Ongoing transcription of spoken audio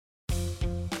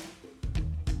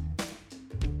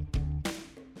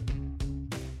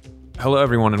Hello,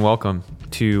 everyone, and welcome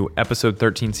to episode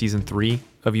 13, season 3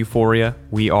 of Euphoria.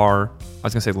 We are, I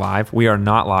was going to say live. We are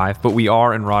not live, but we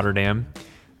are in Rotterdam,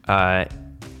 and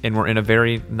we're in a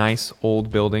very nice old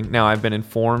building. Now, I've been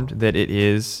informed that it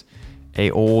is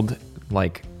a old,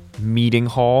 meeting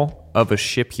hall of a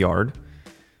shipyard.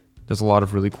 There's a lot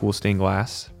of really cool stained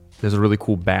glass. There's a really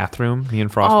cool bathroom. Me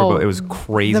and Frost were both. It was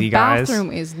crazy, guys. The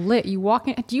bathroom is lit. You walk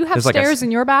in. Do you have stairs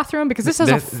in your bathroom? Because this has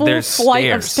a full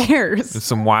flight of stairs. It's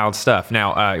some wild stuff.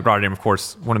 Now, Rotterdam, of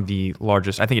course, one of the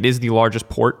largest. I think it is the largest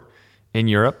port in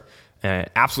Europe.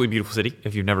 Absolutely beautiful city.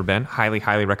 If you've never been, highly,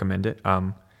 highly recommend it.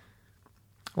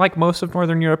 Like most of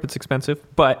Northern Europe, it's expensive,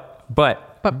 but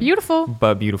beautiful.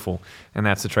 But beautiful, and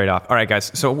that's the trade-off. All right, guys.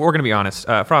 So we're gonna be honest.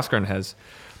 Frostgren has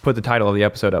put the title of the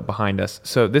episode up behind us.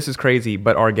 So this is crazy,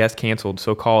 but our guest canceled,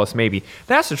 so call us maybe.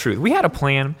 That's the truth. We had a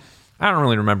plan. I don't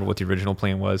really remember what the original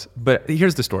plan was, but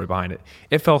here's the story behind it.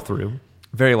 It fell through,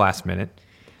 very last minute.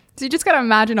 So you just got to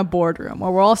imagine a boardroom where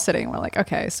we're all sitting. We're like,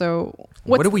 okay, so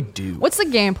what do we do? What's the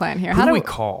game plan here? Who do we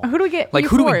call? Who do we get?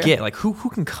 Who do we get? Who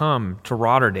can come to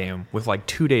Rotterdam with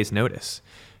 2 days notice?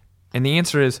 And the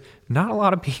answer is not a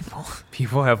lot of people.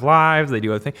 People have lives. They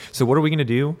do other things. So what are we going to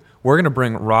do? We're going to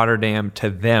bring Rotterdam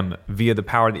to them via the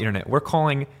power of the internet. We're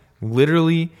calling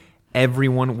literally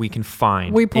everyone we can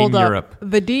find we pulled in up Europe.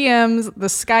 The DMs, the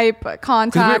Skype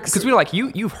contacts. Because we're like,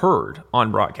 you've heard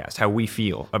on broadcast how we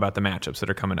feel about the matchups that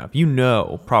are coming up. You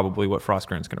know probably what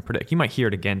Frostgren's going to predict. You might hear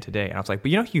it again today. And I was like,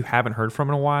 but you know who you haven't heard from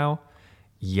in a while?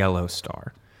 Yellow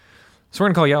Star. So we're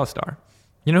going to call Yellow Star.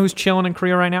 You know who's chilling in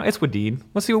Korea right now? It's Wadid.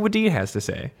 Let's see what Wadid has to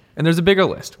say. And there's a bigger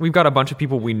list. We've got a bunch of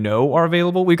people we know are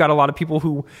available. We've got a lot of people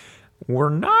who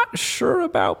we're not sure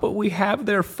about, but we have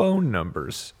their phone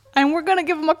numbers. And we're going to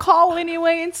give them a call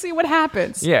anyway and see what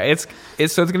happens. Yeah, it's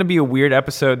going to be a weird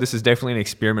episode. This is definitely an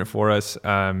experiment for us.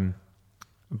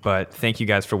 But thank you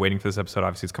guys for waiting for this episode.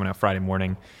 Obviously, it's coming out Friday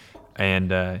morning.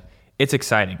 And it's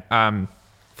exciting.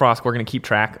 Frost, we're going to keep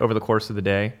track over the course of the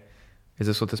day. Is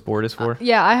this what this board is for?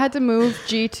 Yeah, I had to move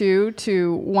G2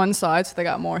 to one side so they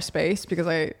got more space because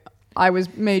I was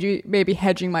maybe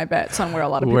hedging my bets on where a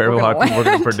lot of people were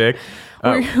going to predict.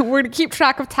 We're going to keep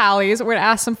track of tallies. We're going to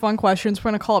ask some fun questions.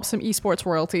 We're going to call up some esports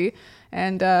royalty.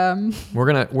 And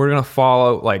we're gonna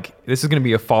follow, this is gonna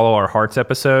be a follow our hearts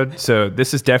episode. So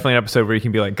this is definitely an episode where you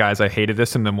can be like, guys, I hated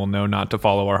this, and then we'll know not to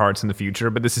follow our hearts in the future.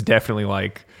 But this is definitely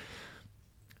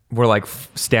we're like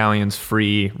stallions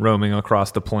free roaming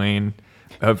across the plain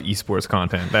of esports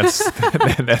content.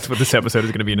 That's what this episode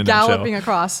is going to be in a nutshell. Galloping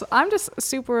across. I'm just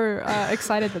super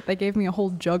excited that they gave me a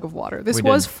whole jug of water. This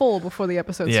was full before the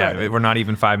episode started. Yeah, we're not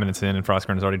even 5 minutes in, and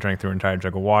Frostgren has already drank through an entire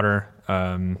jug of water.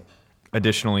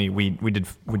 Additionally, we did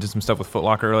some stuff with Foot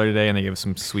Locker earlier today, and they gave us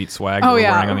some sweet swag that we're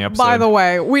wearing on the episode. By the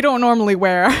way, we don't normally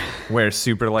wear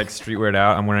super streetwear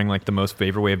out. I'm wearing the most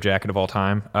favorite wave jacket of all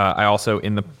time. I also,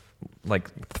 in the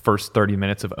first 30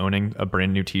 minutes of owning a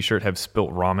brand new t-shirt, have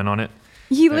spilt ramen on it.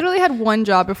 He literally had one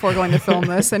job before going to film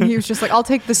this, and he was just like, I'll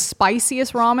take the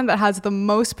spiciest ramen that has the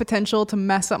most potential to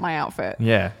mess up my outfit.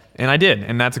 Yeah, and I did,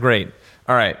 and that's great.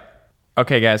 All right.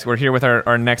 Okay, guys, we're here with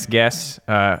our next guest.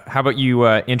 How about you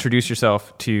introduce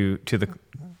yourself to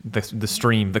the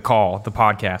stream, the call, the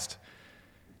podcast?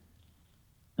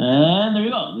 And there you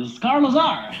go. This is Carlos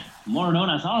R., more known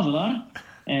as Ocelot,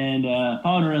 and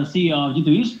founder and CEO of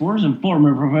G2 Esports and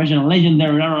former professional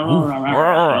legendary,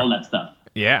 all that stuff.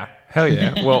 Yeah. Hell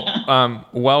yeah. Well,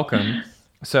 welcome.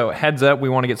 So heads up, we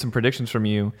want to get some predictions from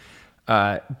you.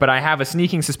 But I have a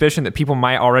sneaking suspicion that people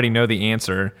might already know the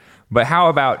answer. But how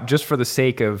about, just for the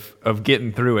sake of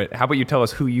getting through it, how about you tell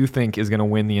us who you think is going to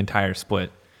win the entire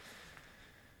split?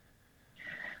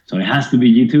 So it has to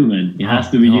be G2, man. It has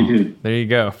to be G2. There you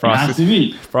go. Frost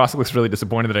looks really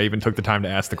disappointed that I even took the time to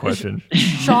ask the question.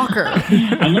 Shocker.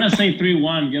 I'm going to say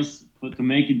 3-1 just to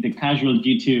make it the casual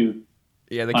G2.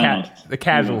 Yeah, the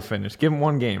casual finish. Give him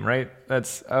one game, right?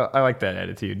 That's I like that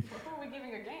attitude.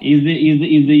 Is the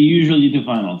usual G2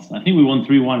 finals? I think we won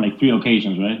 3-1 3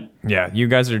 occasions, right? Yeah, you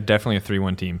guys are definitely a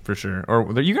 3-1 team for sure.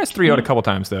 Or you guys 3-0'd a couple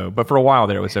times though, but for a while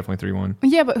there it was definitely 3-1.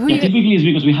 Yeah, but typically it's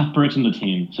because we have perks on the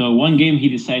team. So one game he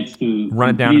decides to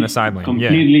run it down in the sideline.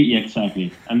 Completely, yeah,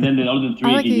 exactly. And then the other three.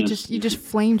 I like you just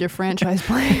flamed your franchise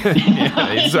player.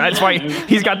 Yeah, so that's why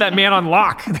he's got that man on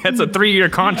lock. That's a 3-year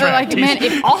contract.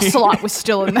 If Ocelot was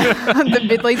still in the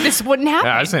mid lane, this wouldn't happen.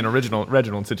 Yeah, I was saying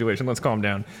Reginald situation. Let's calm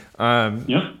down.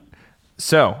 Yep.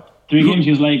 So 3 games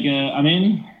he was like, I'm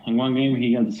in. And 1 game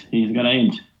he's got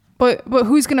aimed. But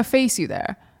who's gonna face you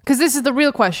there? Because this is the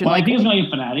real question. Well, I think it's gonna be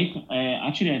Fnatic.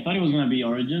 Actually, I thought it was gonna be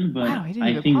Origin, but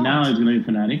I think now it's gonna be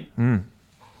Fnatic.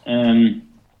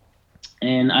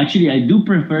 And actually, I do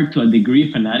prefer to a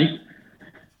degree Fnatic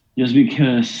just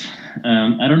because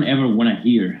I don't ever want to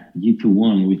hear G2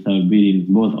 won without beating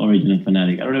both Origin and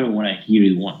Fnatic. I don't ever want to hear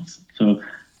it once. So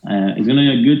it's going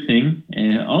to be a good thing.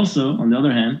 Also, on the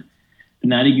other hand,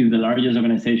 Fnatic is the largest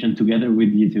organization together with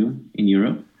G2 in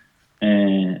Europe,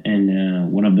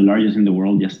 and one of the largest in the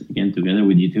world, just again together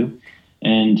with G2.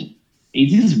 And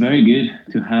it is very good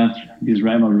to have this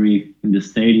rivalry in the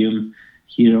stadium,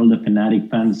 hear all the Fnatic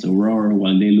fans roar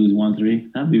while they lose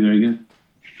 1-3. That'd be very good.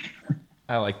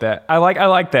 I like that. I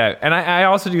like that. And I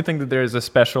also do think that there's a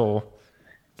special,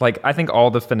 like, I think all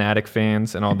the Fnatic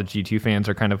fans and all the G2 fans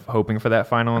are kind of hoping for that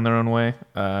final in their own way,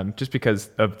 just because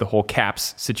of the whole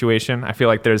Caps situation. I feel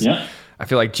like I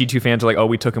feel like G2 fans are like, oh,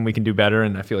 we took him, we can do better.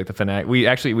 And I feel like the Fnatic,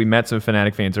 we met some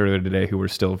Fnatic fans earlier today who were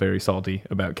still very salty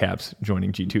about Caps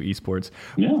joining G2 Esports.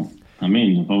 Yeah, I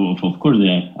mean, of course they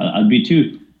are. I'll be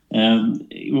too.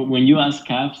 When you ask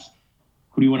Caps,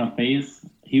 who do you want to face?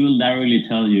 He will directly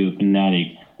tell you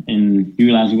Fnatic, and he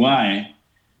will ask why.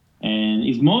 And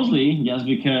it's mostly just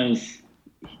because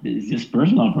it's just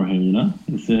personal for him, you know?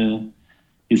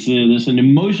 There's an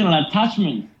emotional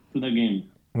attachment to the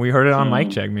game. We heard it on mic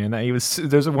check, man. That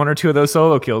there's one or two of those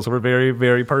solo kills were very,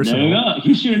 very personal. There you go.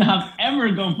 He shouldn't have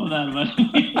ever gone for that,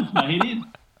 but he did.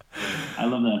 I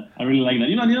love that. I really like that.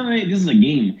 You know, this is a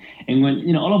game, and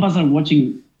when all of us are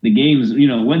watching the games,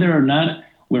 whether or not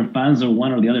we're fans of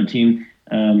one or the other team,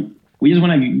 we just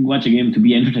want to watch a game to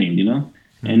be entertained,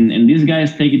 And these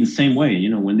guys take it the same way.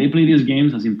 When they play these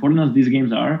games, as important as these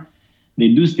games are, they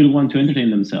do still want to entertain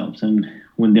themselves. And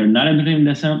when they're not entertaining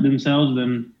themselves,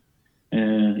 then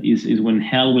is when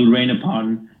hell will rain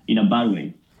upon in a bad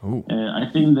way. I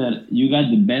think that you got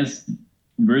the best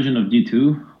version of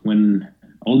G2 when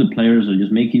all the players are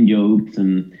just making jokes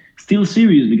and still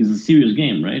serious, because it's a serious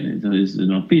game, right? It's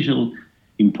an official,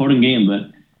 important game,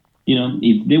 but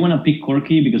if they want to pick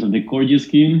Corki because of the Corgi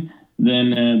skin,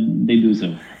 then they do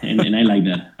so. And I like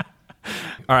that.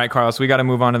 All right, Carlos, we got to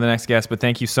move on to the next guest, but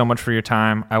thank you so much for your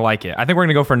time. I like it. I think we're going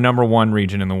to go for number one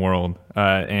region in the world.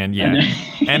 And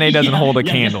NA doesn't hold a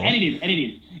candle. Edit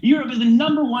it. Europe is the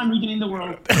number one region in the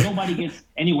world. Nobody gets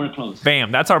anywhere close.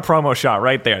 Bam. That's our promo shot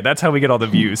right there. That's how we get all the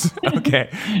views. Okay.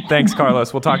 Thanks,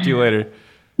 Carlos. We'll talk to you later.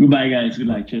 Goodbye, guys. Good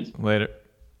luck. Cheers. Later.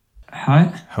 Hi.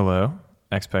 Hello.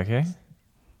 Xpeke.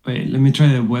 Wait, let me try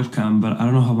the webcam, but I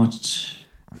don't know how much.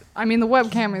 I mean, the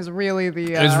webcam is really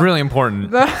it's really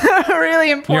important.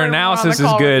 Really important. Your analysis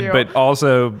is good, but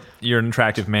also you're an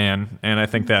attractive man, and I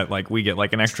think that we get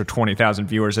an extra 20,000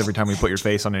 viewers every time we put your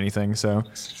face on anything. So,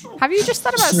 have you just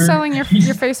thought about selling your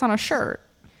face on a shirt?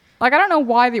 I don't know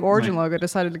why the Origin logo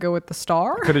decided to go with the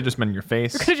star. Could have just been your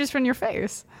face. It could have just been your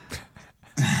face.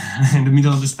 In the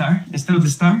middle of the star, instead of the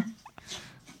star.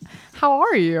 How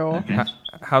are you? Okay.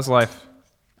 How's life?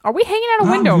 Are we hanging out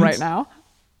a window right now?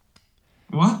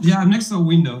 What? Yeah, I'm next to a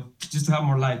window just to have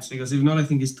more lights, because if not, I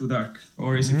think it's too dark.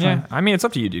 Or is it fine? Yeah, I mean, it's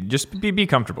up to you, dude. Just be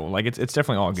comfortable. It's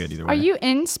definitely all good either way. Are you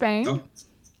in Spain? Oh.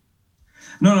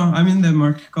 No, I'm in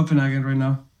Denmark, Copenhagen right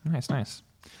now. Nice.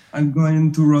 I'm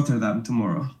going to Rotterdam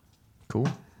tomorrow. Cool.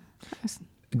 Nice.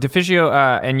 Deficio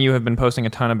and you have been posting a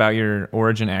ton about your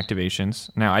Origin activations.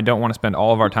 Now, I don't want to spend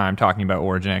all of our time talking about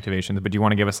Origin activations, but do you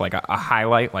want to give us a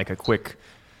highlight, a quick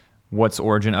what's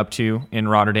Origin up to in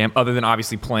Rotterdam, other than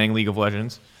obviously playing League of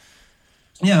Legends?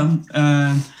 Yeah,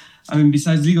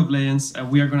 besides League of Legends,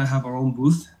 we are going to have our own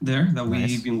booth there that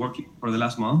we've been working for the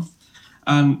last month.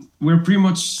 And we're pretty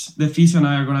much, Deficio and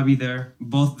I are going to be there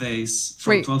both days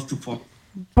from 12 to 4.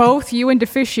 Both you and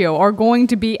Deficio are going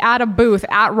to be at a booth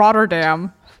at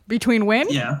Rotterdam between when?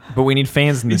 Yeah. But we need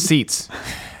fans in the seats.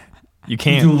 You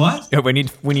can't. Do what?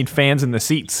 We need fans in the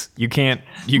seats. You can't.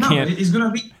 It's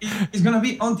gonna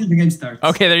be until the game starts.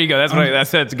 Okay, there you go.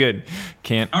 That's good.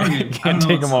 Can't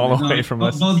take them all away from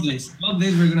us. Both days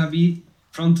we're gonna be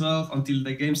from 12 until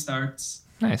the game starts.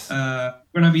 Nice. We're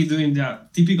gonna be doing the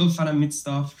typical fan and meet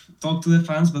stuff, talk to the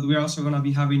fans, but we're also gonna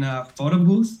be having a photo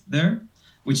booth there,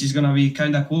 which is gonna be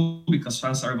kind of cool because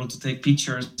fans are able to take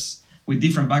pictures with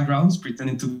different backgrounds,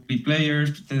 pretending to be players,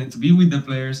 pretending to be with the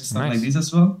players, stuff like this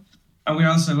as well. And we're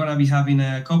also going to be having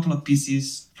a couple of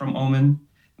PCs from Omen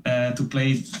to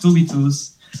play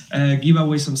 2v2s, give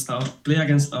away some stuff, play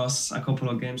against us a couple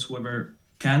of games, whoever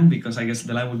can, because I guess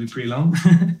the line will be pretty long.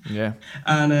 Yeah.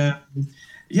 And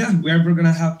we're going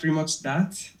to have pretty much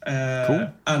that. Cool.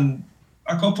 And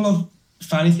a couple of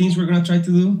funny things we're going to try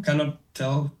to do. Cannot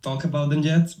talk about them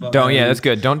yet. But that's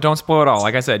good. Don't spoil it all.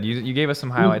 Like I said, you gave us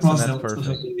some highlights, and that's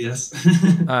perfect. Yes.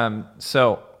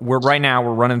 So we're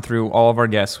running through all of our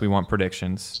guests. We want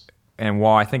predictions. And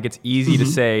while I think it's easy to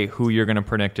say who you're going to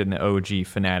predict in the OG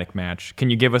Fnatic match, can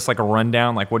you give us a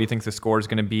rundown? What do you think the score is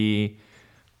going to be?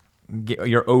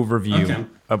 your overview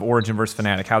of Origin versus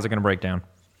Fnatic. How's it going to break down?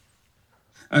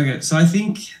 Okay, so I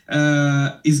think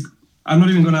I'm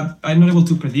not able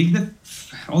to predict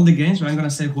all the games, but I'm gonna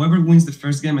say whoever wins the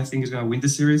first game, I think is gonna win the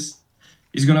series.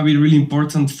 It's gonna be really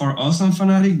important for us and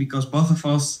Fnatic because both of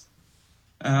us,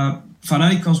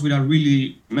 Fnatic comes with a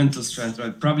really mental strength,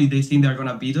 right? Probably they think they're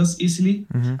gonna beat us easily,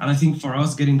 and I think for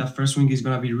us getting that first win is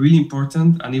gonna be really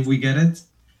important. And if we get it,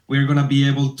 we're gonna be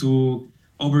able to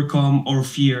overcome our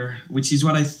fear, which is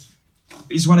what I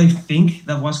think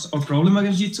that was our problem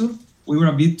against G2. We were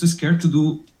a bit too scared to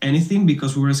do anything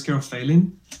because we were scared of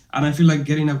failing. And I feel like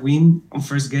getting a win on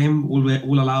first game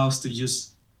will allow us to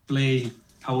just play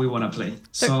how we want to play.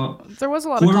 So there was a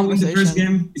lot of conversation. Whoever wins the first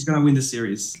game is going to win the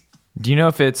series. Do you know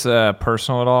if it's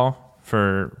personal at all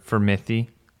for Mithy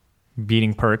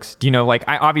beating Perkz? Do you know, like,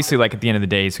 obviously, like, at the end of the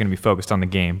day, he's going to be focused on the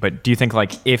game. But do you think,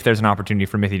 like, if there's an opportunity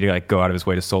for Mithy to, like, go out of his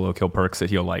way to solo kill Perkz, that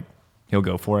he'll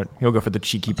go for it? He'll go for the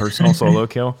cheeky personal solo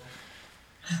kill?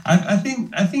 I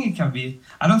think it can be.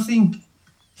 I don't think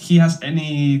he has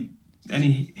any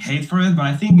hate for it, but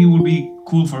I think it will be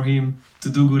cool for him to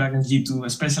do good against G2,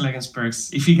 especially against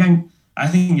Perkz. If he can, I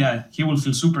think he will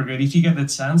feel super good. If he get the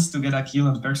chance to get a kill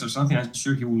on Perkz or something, I'm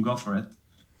sure he will go for it,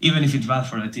 even if it's bad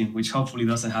for the team, which hopefully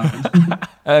doesn't happen.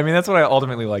 I mean, that's what I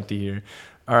ultimately like to hear.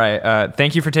 All right,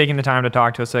 thank you for taking the time to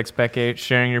talk to us at Spec8,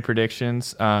 sharing your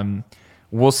predictions.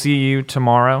 We'll see you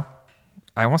tomorrow.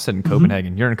 I almost said in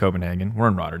Copenhagen. You're in Copenhagen. We're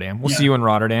in Rotterdam. We'll see you in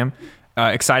Rotterdam.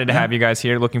 Excited to have you guys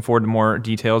here. Looking forward to more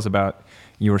details about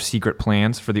your secret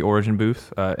plans for the Origin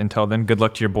booth. Until then, good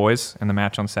luck to your boys in the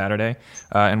match on Saturday.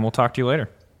 And we'll talk to you later.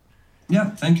 Yeah,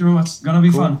 thank you very much. It's going to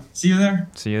be fun. See you there.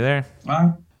 See you there. Bye.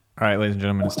 All right, ladies and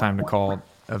gentlemen, it's time to call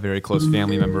a very close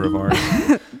family member of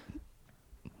ours.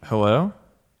 Hello?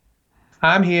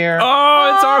 I'm here.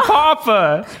 Oh, it's our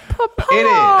Papa. Papa. It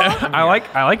is. I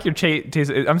like your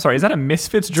taste. I'm sorry. Is that a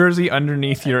Misfits jersey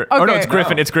underneath your? Okay. Oh no, it's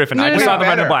Griffin. It's Griffin. I just saw the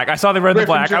red and black. I saw the red and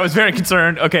black. I was very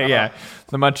concerned. Okay, yeah,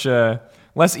 the much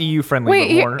less EU friendly.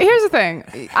 Wait, but more. Here's the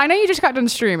thing. I know you just got done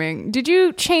streaming. Did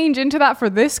you change into that for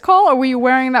this call, or were you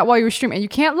wearing that while you were streaming? And you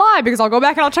can't lie because I'll go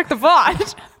back and I'll check the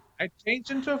VOD. I changed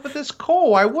into it for this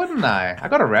call. Why wouldn't I? I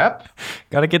got a rep.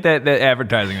 Got to get that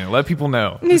advertising in. Let people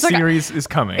know the series is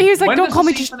coming. He's like, when don't does call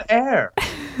me. This even air?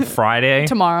 Friday.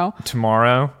 Tomorrow.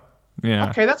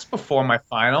 Yeah. Okay, that's before my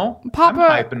final. Papa,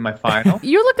 I'm hyping my final.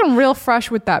 You're looking real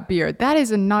fresh with that beard. That is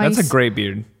a nice. That's a great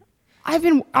beard. I'm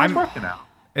working out.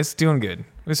 It's doing good.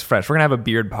 It's fresh. We're gonna have a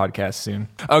beard podcast soon.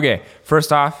 Okay.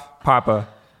 First off, Papa,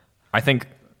 I think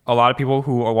a lot of people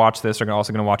who watch this are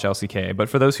also going to watch LCK. But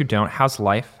for those who don't, how's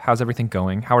life? How's everything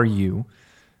going? How are you?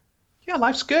 Yeah,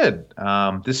 life's good.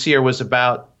 This year was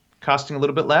about casting a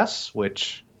little bit less,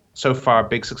 which so far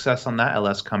big success on that.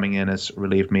 LS coming in has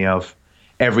relieved me of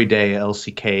everyday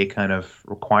LCK kind of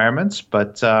requirements,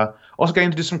 but also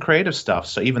getting to do some creative stuff.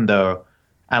 So even though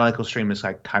analytical stream is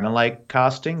like kind of like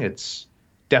casting, it's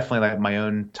definitely like my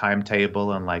own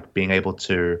timetable and like being able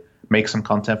to make some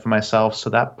content for myself. So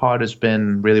that part has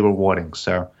been really rewarding.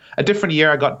 So a different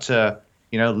year, I got to,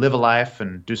 live a life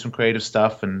and do some creative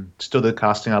stuff and still do the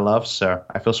casting I love. So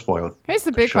I feel spoiled. Here's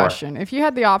the big question. If you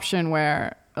had the option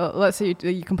where, let's say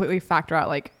you completely factor out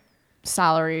like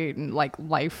salary and like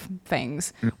life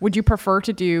things, would you prefer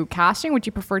to do casting? Would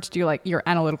you prefer to do like your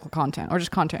analytical content or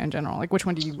just content in general? Like which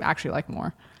one do you actually like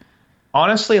more?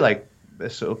 Honestly, like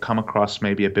this will come across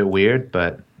maybe a bit weird,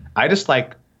 but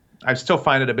I still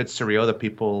find it a bit surreal that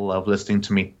people love listening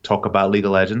to me talk about League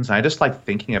of Legends. I just like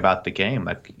thinking about the game.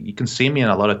 Like you can see me in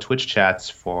a lot of Twitch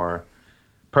chats for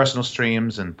personal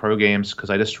streams and pro games because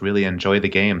I just really enjoy the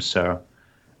game. So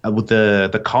with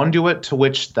the conduit to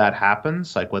which that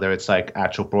happens, like whether it's like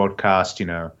actual broadcast,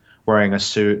 wearing a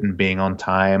suit and being on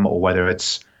time, or whether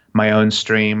it's my own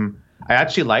stream, I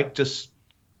actually like just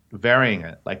varying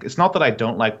it. Like it's not that I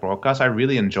don't like broadcast. I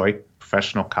really enjoy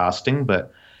professional casting,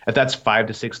 but if that's 5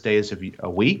 to 6 days a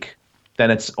week,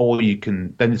 then it's all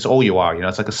you are.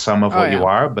 It's like a sum of what you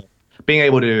are. But being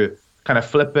able to kind of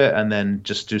flip it and then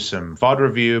just do some VOD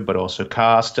review, but also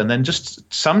cast, and then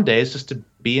just some days just to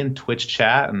be in Twitch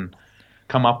chat and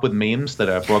come up with memes that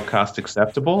are broadcast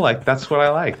acceptable. Like that's what I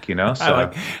like,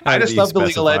 So I just love the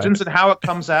League of Legends and how it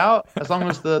comes out. As long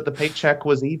as the paycheck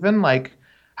was even, like,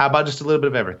 how about just a little bit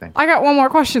of everything? I got one more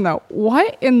question though.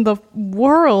 What in the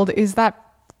world is that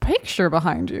picture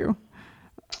behind you?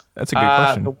 That's a good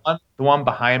question. The one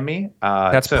behind me.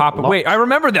 That's Papa. Wait, I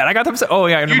remember that. I got them. Oh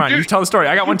yeah, never mind. You tell the story.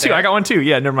 I got one too.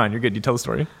 Yeah, never mind. You're good. You tell the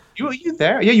story. You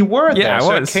there? Yeah, you were there. Yeah,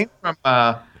 I was. It came from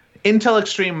Intel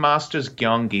Extreme Masters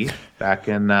Gyeonggi back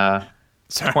in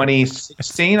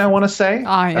 2016, I want to say.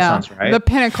 Yeah. That sounds right. The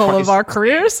pinnacle of our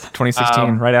careers.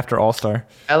 2016, right after All-Star.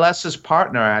 LS's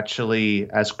partner actually,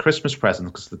 as Christmas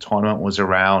presents, because the tournament was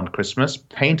around Christmas,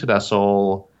 painted us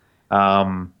all.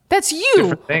 That's you.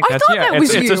 Different thing. I thought that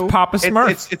was it's you. just Papa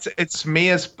Smurf. It's me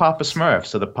as Papa Smurf.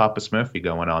 So the Papa Smurfy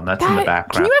going on. That's in the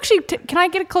background. Can you actually? Can I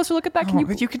get a closer look at that? Can you?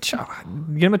 You could get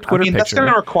him a Twitter picture. That's going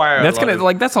to require.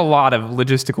 That's a lot of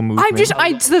logistical movement.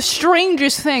 It's the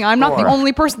strangest thing. I'm not the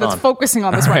only person that's focusing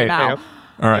on this right now.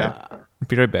 All right.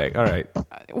 Be right back. All right.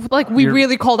 Like we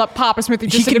really called up Papa Smithy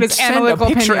just to get his send analytical a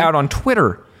picture opinion. out on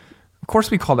Twitter. Of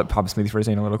course, we called up Papa Smithy for his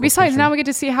analytical. Besides, picture. now we get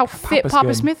to see how fit Papa's Papa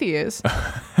good. Smithy is.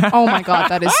 Oh my God,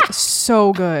 that is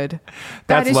so good.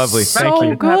 That's That is lovely. So Thank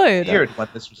you. good. Weird when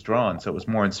this was drawn, so it was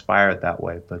more inspired that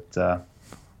way. But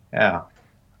yeah.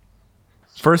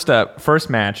 First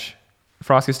match.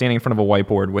 Frosty standing in front of a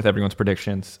whiteboard with everyone's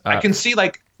predictions. I can see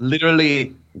like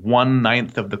literally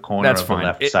 1/9 of the corner That's of fine. the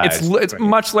left side. It's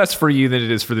much less for you than it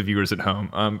is for the viewers at home.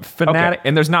 Fnatic,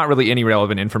 and there's not really any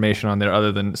relevant information on there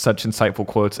other than such insightful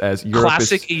quotes as Europe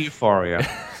Classic is, euphoria.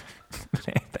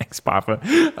 Thanks, Papa.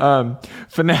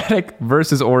 Fnatic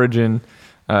versus Origin.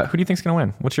 Who do you think's gonna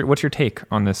win? What's your take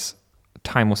on this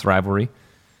timeless rivalry?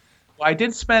 Well, I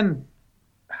did spend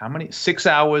 6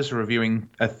 hours reviewing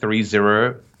a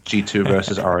 3-0 G2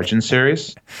 versus Origin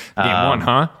series. Game one,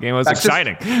 huh? Game was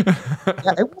exciting. Yeah,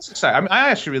 it was exciting. I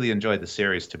actually really enjoyed the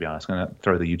series, to be honest. I'm going to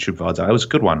throw the YouTube VODs out. It was a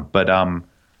good one. But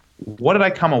what did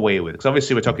I come away with? Because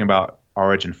obviously we're talking about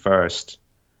Origin first.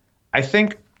 I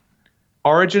think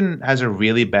Origin has a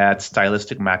really bad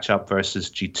stylistic matchup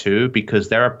versus G2 because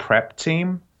they're a prep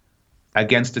team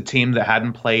against a team that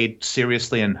hadn't played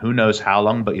seriously in who knows how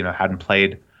long, but hadn't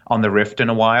played on the Rift in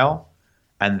a while.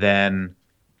 And then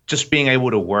just being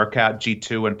able to work out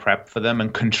G2 and prep for them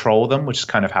and control them, which is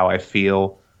kind of how I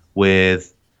feel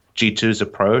with G2's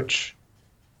approach.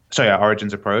 So yeah,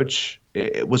 Origin's approach.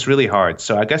 It was really hard.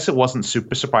 So I guess it wasn't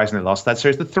super surprising they lost that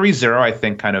series. The 3-0, I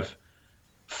think, kind of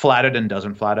flattered and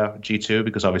doesn't flatter G2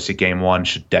 because obviously game one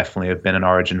should definitely have been an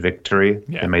Origin victory.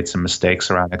 Yeah. They made some mistakes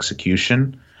around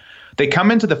execution. They come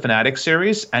into the Fnatic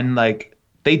series and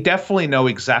they definitely know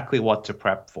exactly what to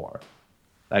prep for.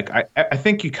 I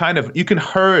think you can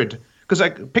herd, because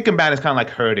pick and ban is kind of like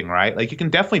herding, right? Like you can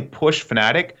definitely push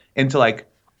Fnatic into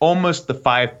almost the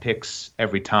 5 picks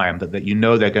every time that they're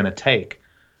going to take.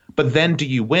 But then do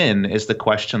you win is the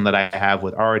question that I have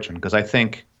with Origin, because I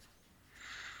think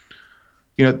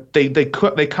they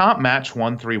can't match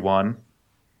 1-3-1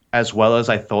 as well as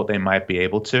I thought they might be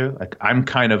able to. I'm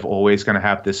kind of always going to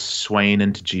have this Swain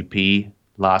into GP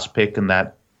last pick in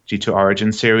that G2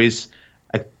 Origin series.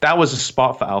 That was a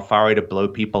spot for Alphari to blow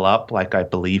people up like I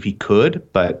believe he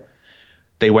could, but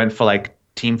they went for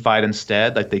team fight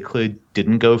instead. They clearly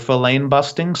didn't go for lane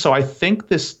busting. So I think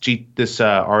this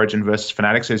Origin versus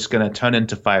Fnatic is going to turn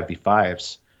into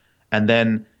 5v5s. And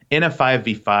then in a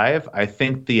 5v5, I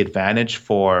think the advantage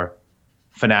for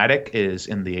Fnatic is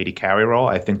in the AD carry role.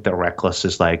 I think that Reckless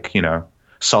is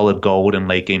solid gold and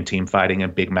late game team fighting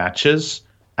in big matches.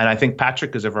 And I think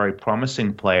Patrick is a very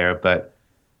promising player, but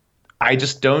I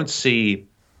just don't see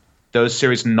those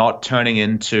series not turning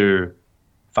into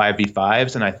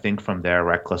 5v5s, and I think from there,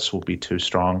 Reckless will be too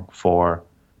strong for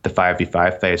the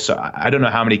 5v5 phase. So I don't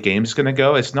know how many games it's going to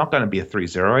go. It's not going to be a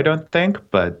 3-0, I don't think,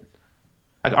 but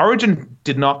Origin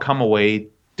did not come away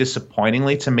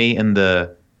disappointingly to me in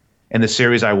the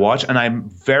series I watched, and I'm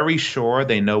very sure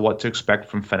they know what to expect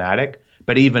from Fnatic,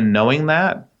 but even knowing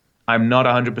that, I'm not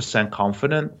 100%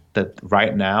 confident that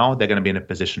right now they're going to be in a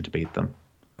position to beat them.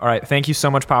 All right. Thank you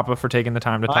so much, Papa, for taking the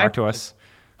time to talk to us.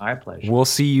 My pleasure. We'll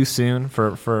see you soon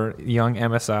for young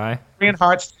MSI. Korean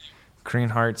Hearts. Korean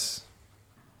Hearts.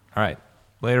 All right.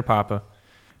 Later, Papa.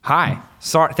 Hi.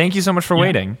 Sorry. Thank you so much for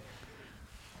waiting.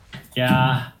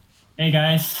 Yeah. Hey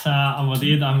guys, I'm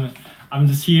Wadid. I'm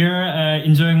just here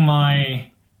enjoying my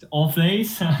off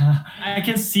days. I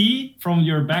can see from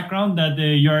your background that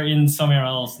you're in somewhere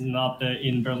else, not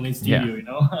in Berlin studio.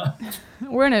 Yeah.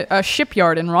 We're in a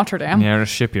shipyard in Rotterdam. Yeah, in a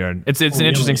shipyard. It's an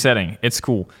interesting setting. It's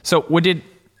cool. So,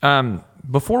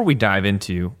 before we dive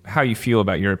into how you feel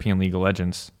about European League of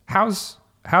Legends, how's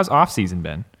off season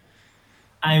been?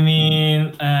 I'll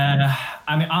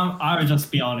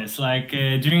just be honest.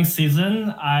 During season,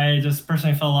 I just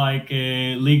personally felt like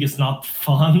league is not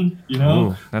fun,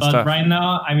 Ooh, that's but tough. right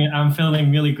now, I'm feeling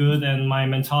really good, and my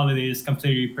mentality is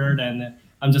completely prepared, and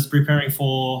I'm just preparing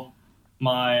for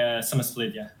my summer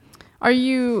split. Yeah. Are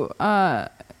you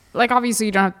obviously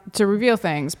you don't have to reveal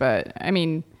things, but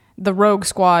the Rogue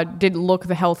squad did look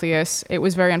the healthiest. It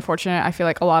was very unfortunate. I feel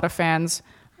like a lot of fans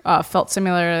felt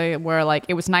similarly, where like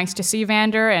it was nice to see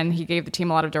Vander and he gave the team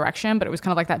a lot of direction, but it was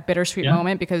kind of like that bittersweet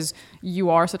moment because you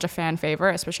are such a fan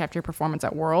favorite, especially after your performance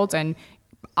at Worlds. And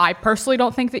I personally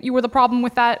don't think that you were the problem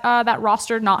with that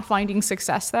roster not finding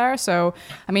success there. So,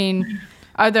 I mean,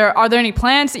 are there any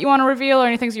plans that you want to reveal or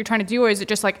any things that you're trying to do, or is it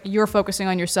just like you're focusing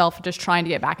on yourself, just trying to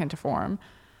get back into form?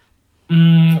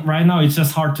 Right now, it's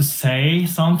just hard to say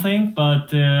something, but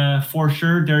for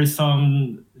sure there is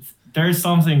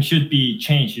something should be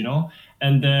changed, you know.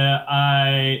 And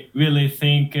I really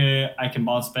think I can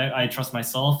bounce back. I trust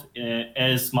myself,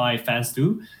 as my fans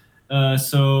do.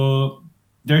 So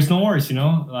there's no worries, you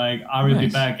know. Like I will be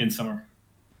back in summer.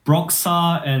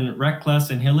 Broxa and Reckless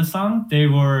and Hylissang, they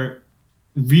were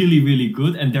really, really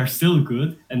good, and they're still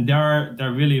good, and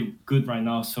they're really good right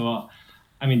now. So,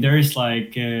 I mean, there is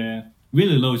like a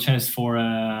really low chance for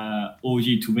OG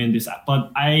to win this.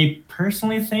 But I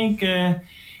personally think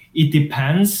it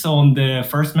depends on the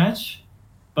first match.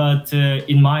 But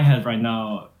in my head right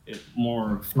now,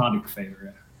 more Fnatic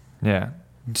favor. Yeah.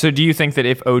 So do you think that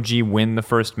if OG win the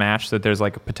first match, that there's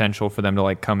like a potential for them to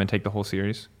like come and take the whole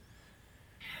series?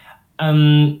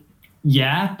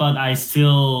 Yeah, but I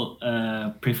still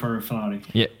prefer Fnatic.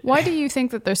 Yeah. Why do you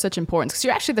think that there's such importance? Because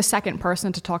you're actually the second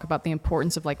person to talk about the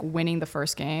importance of like winning the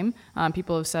first game.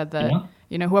 People have said that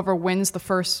you know, whoever wins the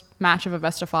first match of a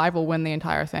best of 5 will win the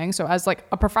entire thing. So as like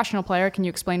a professional player, can you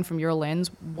explain from your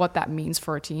lens what that means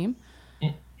for a team?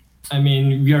 I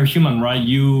mean, we are human, right?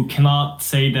 You cannot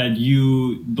say that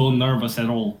you don't nervous at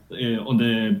all on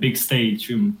the big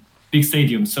stadium.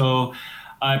 So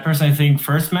I personally think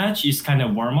first match is kind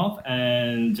of warm up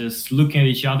and just looking at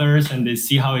each other's and they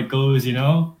see how it goes, you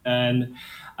know. And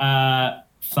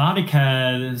Fnatic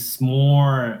has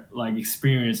more like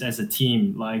experience as a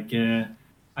team. Like,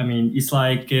 I mean, it's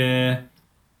like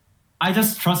I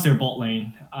just trust their bot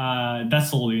lane.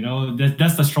 That's all, you know.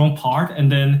 That's the strong part.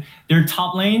 And then their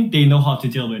top lane, they know how to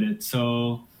deal with it.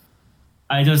 So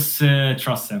I just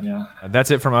trust them. Yeah.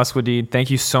 That's it from us, Wadid. Thank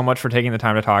you so much for taking the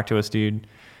time to talk to us, dude.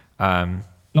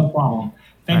 No problem.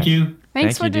 Thank you.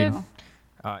 Thanks, Thank you, Wadid. dude.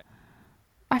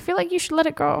 I feel like you should let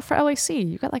it go for LAC.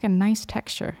 You got like a nice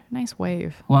texture, nice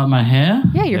wave. What, my hair?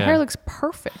 Yeah, your Yeah. hair looks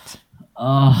perfect.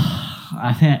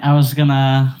 I think I was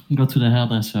gonna go to the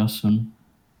hairdresser soon.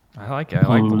 I like it. I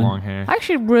like the Probably. long hair. I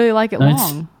actually really like it No,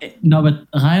 long. No, but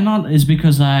Reinhardt is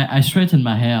because I straighten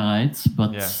my hair, right?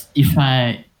 But Yeah.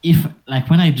 if like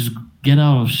when I just get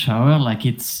out of shower, like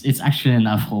it's actually an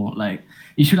afro. Like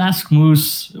you should ask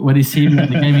Moose when he see me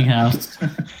in the gaming house.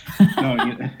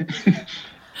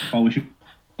 Well, we should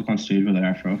look on stage with an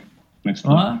afro next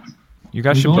What? time. You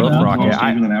guys We should go both down rock on it.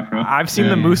 stage with an afro. I've seen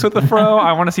the Moose with the fro.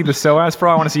 I want to see the Soaz fro.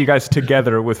 I want to see you guys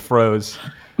together with fros.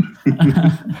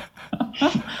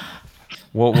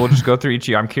 We'll just go through each.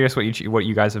 I'm curious what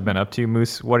you guys have been up to.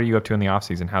 Moose, what are you up to in the off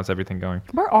season? How's everything going?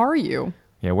 Where are you?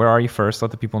 Yeah, where are you first?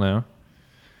 Let the people know.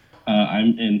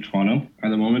 I'm in Toronto at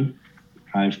the moment.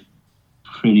 I've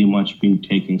pretty much been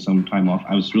taking some time off.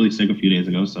 I was really sick a few days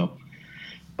ago, so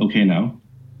okay now.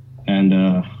 And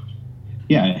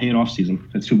yeah, I hate off season.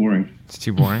 It's too boring. It's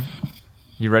too boring.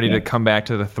 You ready Yeah. to come back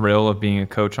to the thrill of being a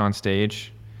coach on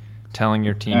stage, telling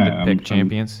your team to Yeah, pick I'm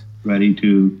champions? Ready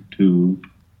to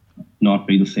not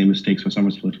make the same mistakes for summer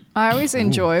split. I always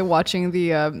enjoy watching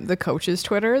the coaches'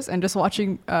 Twitters and just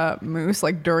watching Moose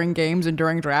like during games and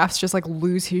during drafts just like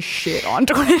lose his shit on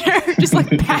Twitter, just like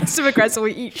passive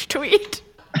aggressively each tweet.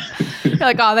 You're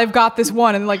like, oh, they've got this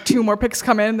one, and like 2 more picks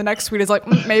come in. The next tweet is like,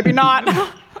 maybe not.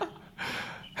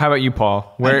 How about you,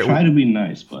 Paul? I try to be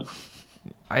nice, but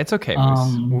It's okay,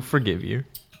 Moose. We'll forgive you.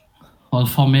 Well,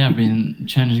 for me, I've been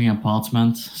changing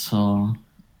apartment, so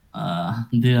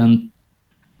didn't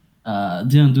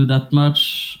do that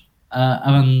much. I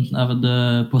haven't had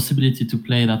the possibility to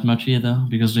play that much either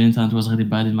because the internet was really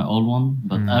bad in my old one.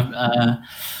 But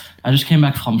I just came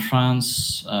back from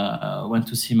France, went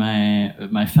to see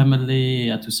my family,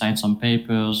 had to sign some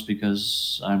papers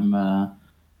because I'm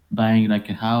buying like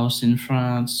a house in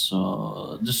France.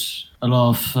 So just a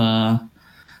lot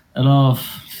of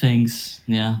things,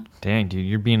 yeah. Dang, dude,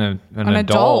 you're being an An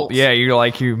adult. adult. Yeah, you're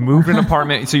like you moved an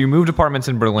apartment. So you moved apartments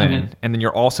in Berlin, Okay. and then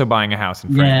you're also buying a house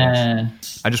in France. Yeah.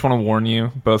 I just want to warn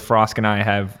you, both Frosk and I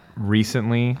have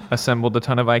recently assembled a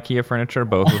ton of IKEA furniture,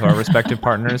 both with our respective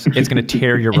partners. It's going to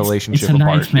tear your relationship it's a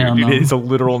apart. nightmare, Dude. no? It is a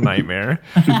literal nightmare.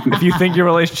 If you think your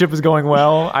relationship is going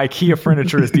well, IKEA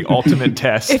furniture is the ultimate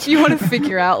test. If you want to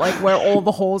figure out like where all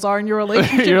the holes are in your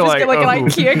relationship, You're just like, get like oh. an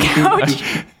IKEA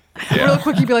couch. Real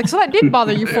quick, you'd be like, so that did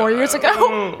bother you 4 years ago.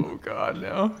 Oh, God,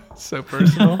 no. So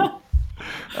personal.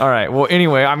 All right. Well,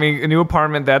 anyway, I mean, a new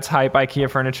apartment, that's hype. IKEA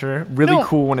furniture. Really No.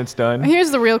 cool when it's done.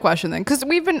 Here's the real question then, because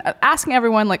we've been asking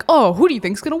everyone like, oh, who do you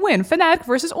think's gonna win? Fnatic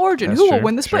versus Origin. That's Who will true,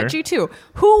 win the split sure. G2?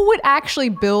 Who would actually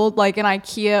build like an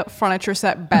IKEA furniture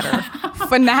set better?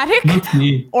 Fnatic Not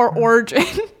me. or Origin?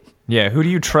 Yeah. Who do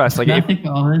you trust? Like, if, Fnatic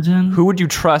Origin. who would you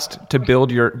trust to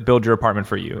build your apartment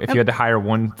for you if you had to hire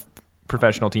one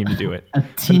professional team to do it? A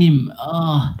team.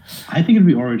 Oh, I think it'd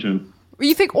be Origin.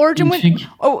 You think Origin You would? think-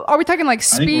 Oh, are we talking like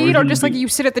think speed or Origin just would like be- you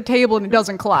sit at the table and it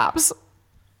doesn't collapse?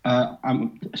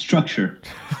 Structure.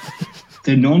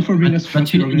 They're known for being a but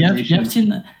structured you organization. have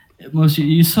seen. Most,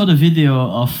 you saw the video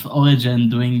of Origin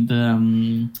doing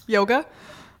the. Yoga?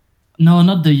 No,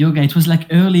 not the yoga. It was like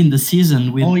early in the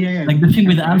season with Oh, yeah. like the thing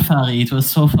with Alphari. It was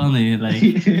so funny. Like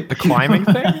The climbing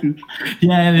thing?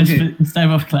 yeah, Okay. this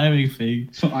type of climbing thing.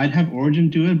 So I'd have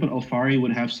Origin do it, but Alfari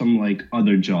would have some like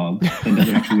other job that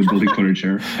doesn't have to do with building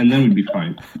furniture, and then we'd be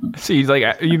fine. So he's like,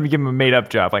 you give him a made up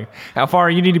job. Like, how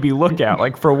far you need to be lookout?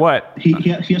 Like, for what? He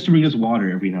has to bring us water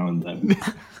every now and then.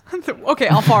 Okay,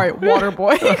 Alfari, water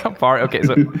boy. How far? Okay,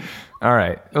 so, all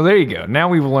right. Well, there you go. Now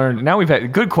we've learned. Now we've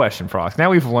had good question, Frost. Now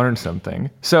we've learned something.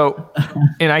 So,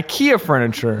 in IKEA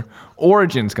furniture,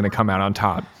 Origin's going to come out on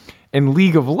top. In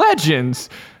League of Legends,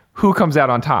 who comes out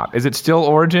on top? Is it still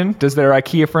Origin? Does their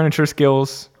IKEA furniture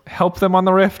skills help them on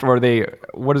the Rift, or are they?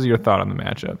 What is your thought on the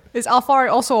matchup? Is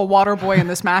Alfari also a water boy in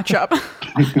this matchup?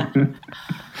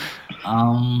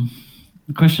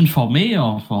 Question for me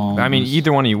or for? I mean,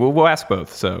 either one of you. We'll ask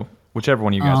both. So, whichever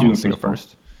one of you guys wants to go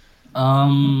first.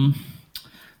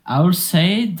 I would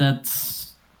say that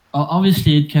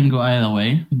obviously it can go either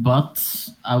way, but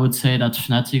I would say that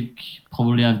Fnatic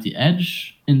probably have the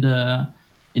edge in the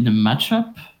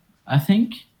matchup. I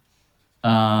think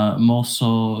more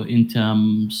so in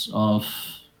terms of,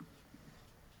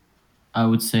 I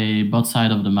would say, both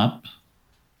side of the map.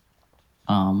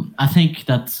 I think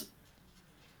that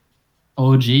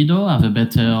OG though have a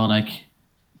better like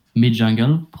mid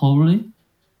jungle probably.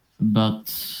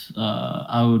 But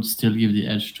I would still give the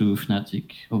edge to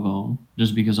Fnatic overall,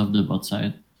 just because of the bot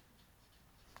side.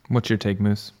 What's your take,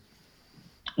 Moose?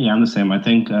 Yeah, I'm the same. I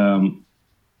think top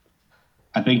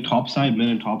side, mid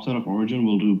and top side of Origin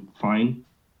will do fine,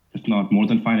 if not more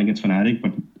than fine against Fnatic.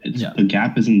 But the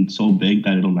gap isn't so big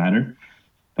that it'll matter.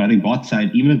 But I think bot side,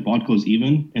 even if bot goes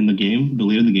even in the game, the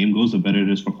later the game goes, the better it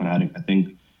is for Fnatic. I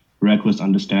think Reckless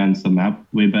understands the map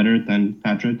way better than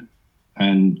Patrick,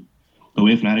 and the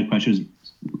way Fnatic pressures,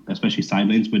 especially side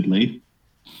lanes mid late,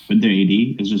 with their AD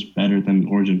is just better than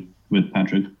Origin with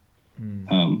Patrick.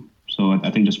 So I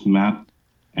think just map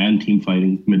and team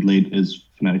fighting mid late is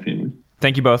Fnatic favored.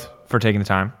 Thank you both for taking the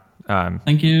time.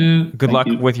 Thank you. Good luck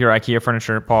with your IKEA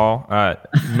furniture, Paul.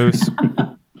 Moose,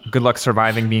 good luck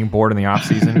surviving being bored in the off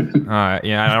season.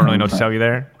 Yeah, I don't really know what to tell you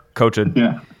there. Coach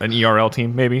an ERL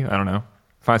team, maybe. I don't know.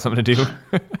 Find something to do.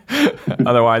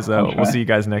 Otherwise, we'll see you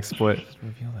guys next split.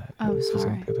 Reveal that. Oh,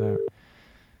 sorry.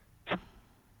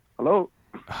 Hello.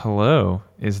 Hello.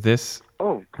 Is this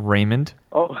Raymond?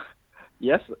 Oh,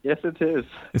 yes, it is.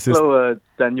 Is this- Hello,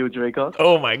 Daniel Draco.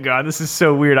 Oh my God, this is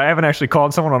so weird. I haven't actually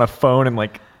called someone on a phone in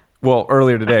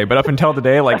earlier today, but up until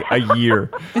today, like a year.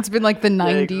 It's been like the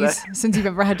 90s exactly. since you've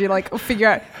ever had to like figure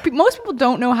out. Most people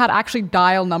don't know how to actually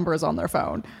dial numbers on their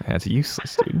phone. That's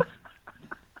useless, dude.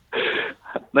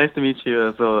 Nice to meet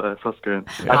you, Soskern.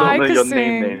 I Hi, don't know your Kasim.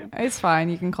 name. It's fine.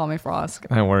 You can call me Frost.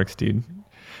 That works, dude.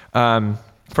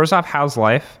 First off, how's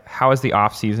life? How has the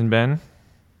off season been?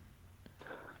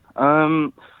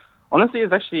 Honestly,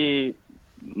 it's actually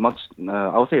much.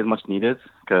 I would say it's much needed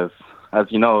because, as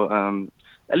you know,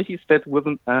 LEC split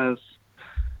wasn't as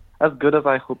good as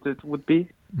I hoped it would be.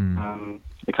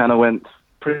 It kind of went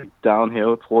pretty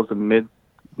downhill towards the mid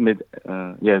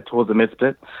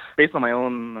split. Based on my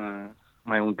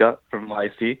own gut from what I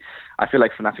see, I feel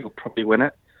like Fnatic will probably win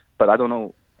it, but I don't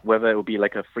know whether it will be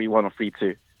like a 3-1 or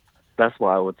 3-2. That's what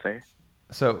I would say.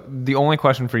 So the only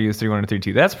question for you is 3-1 or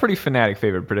 3-2. That's pretty Fnatic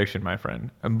favorite prediction, my friend.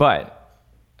 But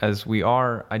as we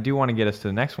are, I do want to get us to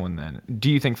the next one then. Do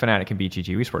you think Fnatic can beat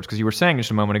GG Esports? Because you were saying just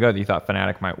a moment ago that you thought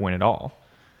Fnatic might win it all.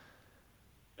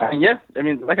 Yeah, I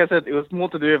mean, like I said, it was more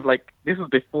to do with like this was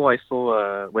before I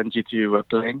saw when G2 were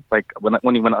playing. Like when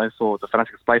I saw the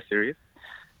Fnatic Splice series,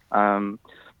 I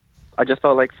just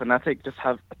felt like Fnatic just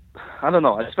have, I don't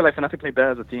know. I just feel like Fnatic play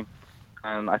better as a team,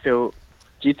 and I feel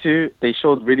G2 they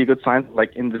showed really good signs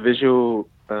like individual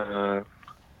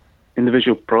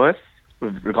prowess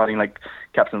regarding like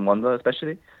Captain Wonder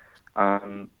especially.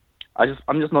 I'm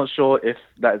just not sure if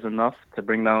that is enough to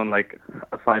bring down like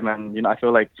a 5-man. You know, I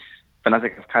feel like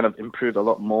Fnatic has kind of improved a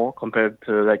lot more compared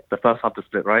to like the first half of the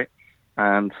split, right?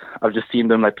 And I've just seen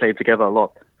them like play together a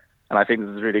lot. and I think this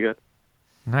is really good.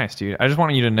 Nice, dude. I just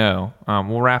want you to know,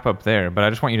 we'll wrap up there, but I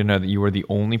just want you to know that you were the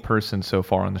only person so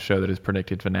far on the show that has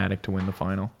predicted Fnatic to win the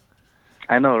final.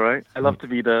 I know, right? I love to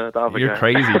be the other You're guy.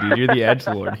 crazy, dude. You're the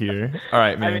edgelord here. All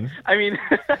right, man. I mean,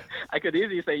 I could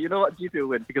easily say, you know what, G2 will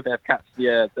win because they have caps.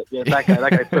 Yeah, that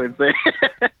guy's so insane.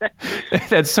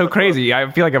 That's so crazy. I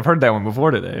feel like I've heard that one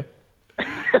before today.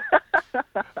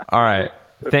 All right.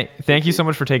 Thank you so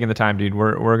much for taking the time, dude.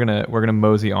 We're gonna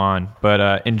mosey on,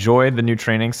 but enjoy the new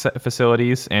training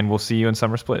facilities, and we'll see you in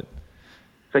Summer Split.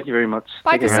 Thank you very much.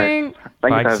 Bye, Thank you. Kasing. Thank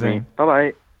Bye, you for having me. Kasing.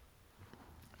 Bye-bye.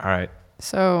 All right.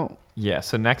 So Yeah.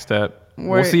 So next up,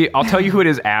 we'll see. I'll tell you who it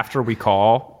is after we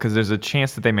call, because there's a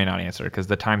chance that they may not answer because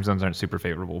the time zones aren't super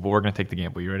favorable. But we're gonna take the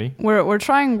gamble. You ready? we're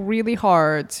trying really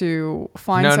hard to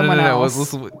find someone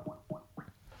else.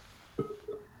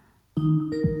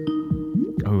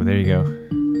 Oh, there you go.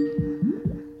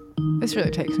 This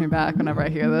really takes me back whenever I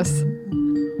hear this.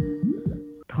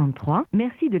 33,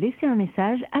 merci de laisser un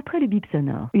message après le bip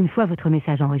sonore. Une fois votre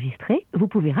message enregistré, vous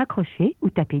pouvez raccrocher ou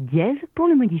taper dièse pour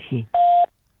le modifier.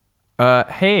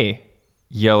 Hey,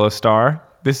 Yellow Star.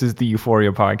 This is the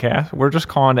Euphoria podcast. We're just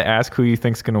calling to ask who you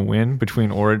think's going to win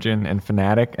between Origin and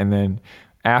Fnatic, and then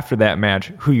after that match,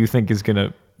 who you think is going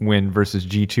to win versus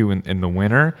G2 in the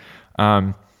winner.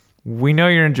 We know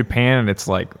you're in Japan and it's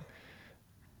like,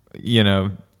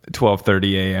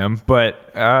 12:30 a.m.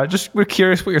 But just we're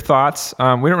curious what your thoughts. We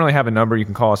don't really have a number you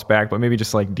can call us back, but maybe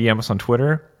just like DM us on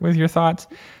Twitter with your thoughts.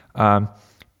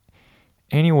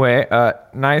 Anyway,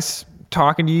 nice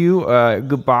talking to you.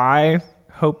 Goodbye.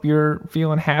 Hope you're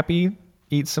feeling happy.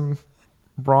 Eat some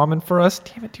ramen for us.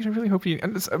 Damn it, dude! I really hope you.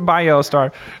 Bye, Yellow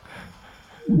Star.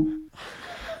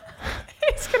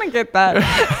 He's gonna get that.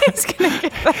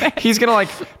 He's gonna like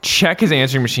check his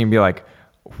answering machine and be like,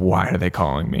 why are they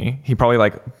calling me? He probably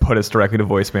like put us directly to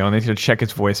voicemail, and then he's gonna check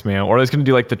his voicemail, or he's gonna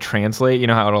do like the translate. You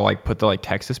know how it'll like put the like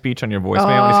text to speech on your voicemail,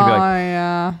 and he's gonna be like,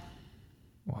 yeah.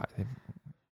 what?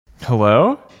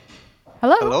 Hello?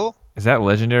 Hello? Is that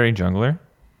legendary jungler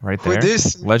right there? Who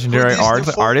this? Legendary Who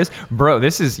this artist? Bro,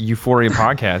 this is Euphoria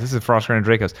podcast. This is Frostgrinding and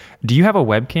Dracos. Do you have a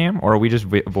webcam, or are we just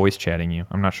voice chatting you?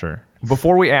 I'm not sure.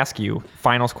 Before we ask you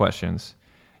finals questions,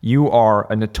 you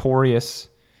are a notorious,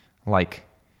 like,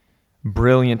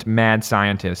 brilliant mad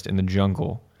scientist in the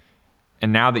jungle.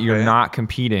 And now that you're not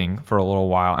competing for a little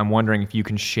while, I'm wondering if you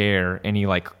can share any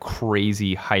like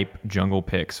crazy hype jungle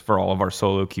picks for all of our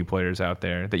solo queue players out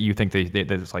there that you think that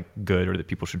it's like good or that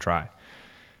people should try.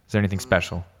 Is there anything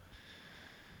special?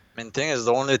 Main thing is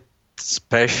the only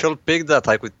special pick that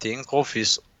I could think of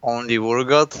is only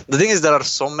Urgot. The thing is there are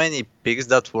so many picks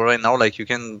that work right now. Like you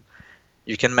can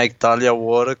make Talia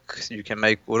work, you can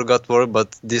make Urgot work,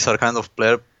 but these are kind of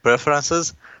player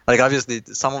preferences. Like obviously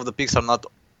some of the picks are not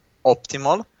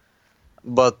optimal,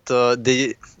 but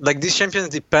these champions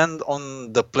depend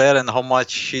on the player and how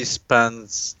much he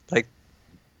spends like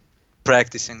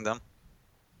practicing them.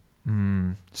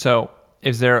 So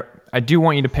I do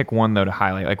want you to pick one though to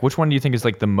highlight. Like which one do you think is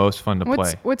like the most fun to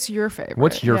play? What's your favorite?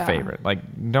 What's your favorite? Like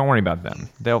don't worry about them.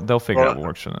 They'll figure out what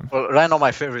works for them. Well, right now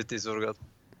my favorite is Urgot.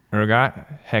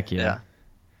 Urgot? Heck yeah.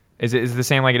 Is it the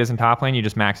same like it is in top lane? You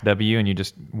just max W and you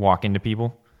just walk into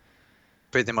people?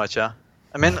 Pretty much, yeah.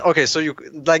 I mean, okay, so you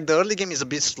like the early game is a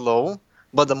bit slow,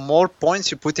 but the more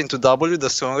points you put into W, the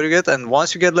stronger you get. And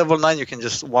once you get level 9, you can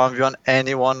just 1v1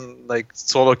 anyone, like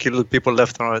solo kill people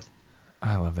left and right.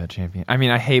 I love that champion. I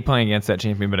mean, I hate playing against that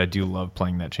champion, but I do love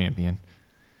playing that champion.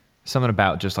 Something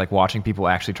about just like watching people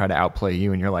actually try to outplay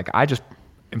you, and you're like,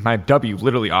 my W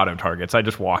literally auto targets. I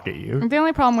just walk at you. The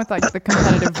only problem with like the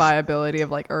competitive viability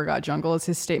of like Urgot jungle is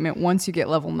his statement, once you get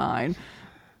level 9.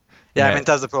 Yeah, I mean,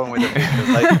 that's the problem with the pick.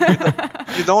 Like,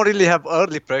 you don't really have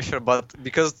early pressure, but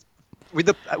because with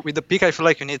the pick, I feel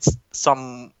like you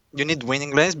need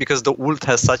winning lanes because the ult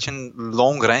has such a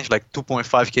long range, like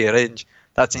 2.5k range.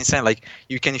 That's insane. Like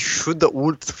you can shoot the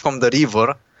ult from the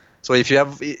river. So if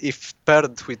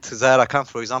paired with Zyra Khan,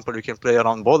 for example, you can play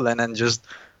around bot lane and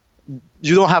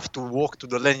you don't have to walk to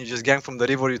the lane. You just gank from the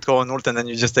river, you throw an ult, and then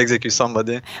you just execute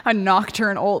somebody. A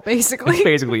nocturne ult, basically.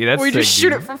 Basically, that's we just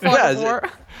shoot it for fun.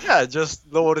 Yeah, just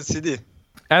lower the CD.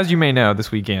 As you may know,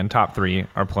 this weekend, top 3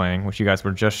 are playing, which you guys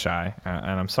were just shy.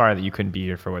 And I'm sorry that you couldn't be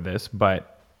here for this,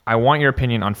 but I want your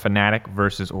opinion on Fnatic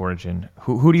versus Origin.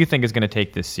 Who do you think is going to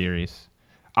take this series?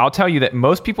 I'll tell you that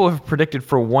most people have predicted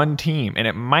for one team, and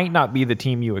it might not be the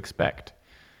team you expect.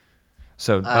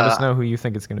 So let us know who you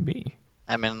think it's going to be.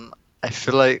 I mean, I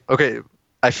feel like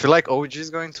OG is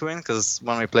going to win because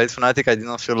when we played Fnatic, I did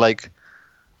not feel like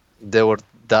they were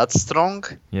that strong.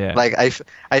 Yeah. Like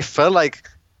I felt like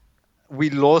we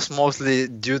lost mostly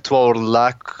due to our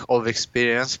lack of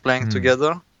experience playing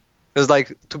together. Because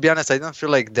like to be honest, I don't feel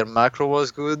like their macro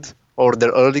was good or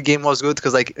their early game was good.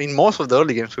 Because like in most of the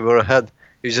early games we were ahead.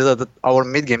 It's just that our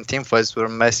mid game team fights were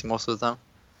messy most of the time.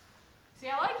 See,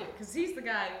 I like it because he's the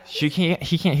guy. He can't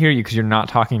hear you because you're not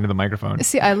talking to the microphone.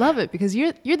 See, I love it because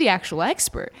you're the actual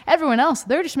expert. Everyone else,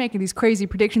 they're just making these crazy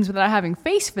predictions without having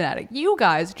faced Fnatic. You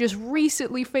guys just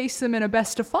recently faced them in a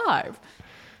best of 5.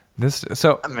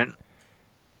 I mean,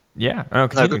 yeah. No,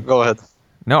 go ahead.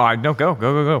 No,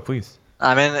 go, please.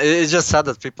 I mean, it's just sad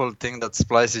that people think that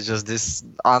Splice is just this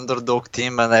underdog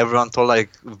team, and everyone thought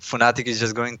like Fnatic is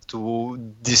just going to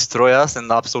destroy us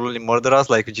and absolutely murder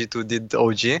us like G2 did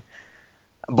OG.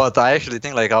 But I actually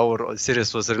think like our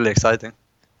series was really exciting,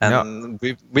 and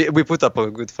we put up a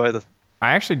good fight.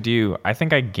 I actually do. I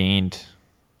think I gained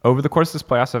over the course of this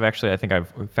playoffs. I think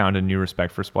I've found a new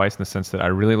respect for Splice in the sense that I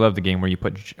really love the game where you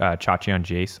put Chachi on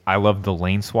Jace. I love the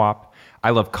lane swap. I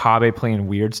love Kobbe playing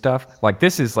weird stuff. Like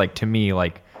this is like to me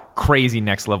like crazy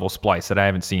next level Splice that I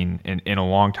haven't seen in a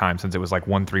long time since it was like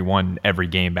 1-3-1 every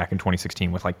game back in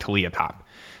 2016 with like Talia top.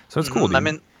 So it's cool. Dude. I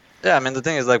mean the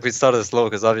thing is like we started slow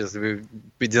because obviously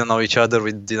we didn't know each other.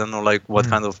 We didn't know like what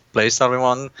kind of playstyle we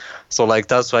want. So like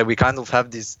that's why we kind of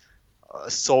have this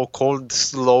so-called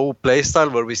slow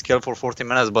playstyle where we scale for 40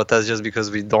 minutes, but that's just because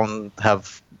we don't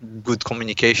have good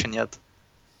communication yet.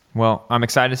 Well, I'm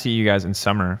excited to see you guys in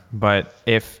summer, but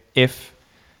if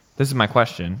this is my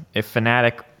question, if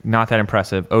Fnatic not that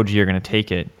impressive, OG are going to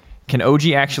take it. Can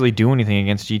OG actually do anything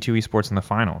against G2 Esports in the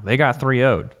final? They got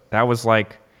 3-0'd. That was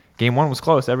like game 1 was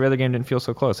close. Every other game didn't feel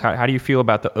so close. How do you feel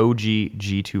about the OG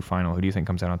G2 final? Who do you think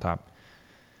comes out on top?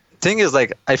 Thing is,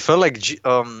 like, I feel like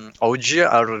OG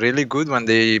are really good when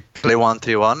they play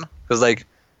 1-3-1 because like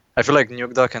I feel like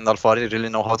Nukeduck and Alphari really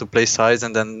know how to play sides,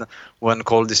 and then when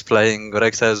Cold is playing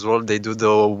Rexa as well, they do the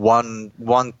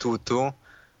 1-1-2-2,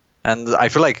 and I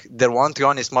feel like their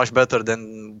 1-3-1 is much better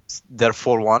than their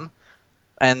 4-1.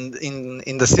 And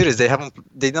in the series, they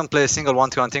didn't play a single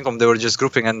 1-3-1 team comp. They were just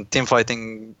grouping and team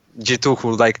fighting G2,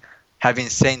 who like have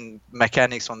insane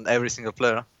mechanics on every single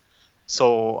player.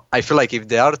 So I feel like if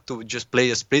they are to just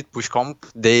play a split push comp,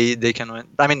 they can win.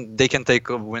 I mean, they can take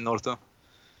a win or two.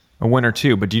 A win or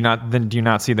two, but do you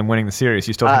not see them winning the series?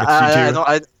 You still think it's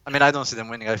G2? I don't see them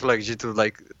winning. I feel like G2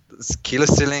 like skill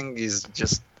ceiling is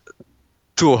just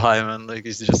too high, man. Like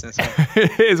it's just insane.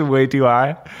 It is way too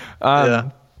high. Yeah.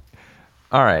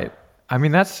 All right. I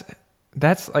mean that's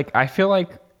like I feel like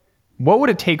what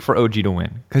would it take for OG to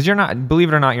win? Because believe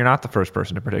it or not, you're not the first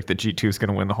person to predict that G2 is going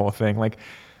to win the whole thing. Like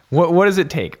what does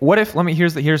it take? What if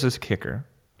here's this kicker.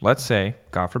 Let's say,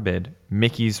 God forbid,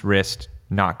 Mickey's wrist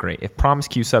not great. If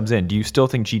PromiseQ subs in, do you still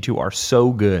think G2 are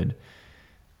so good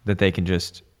that they can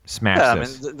just smash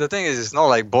this? I mean, the thing is, it's not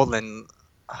like bot lane.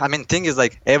 I mean, thing is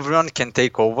like everyone can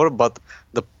take over, but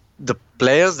the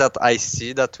players that I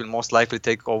see that will most likely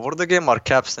take over the game are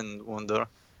Caps and Wunder,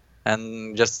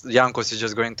 and just Jankos is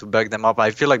just going to back them up.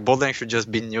 I feel like bot lane should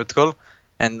just be neutral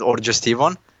or just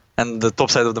even, and the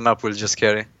top side of the map will just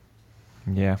carry.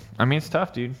 Yeah, I mean it's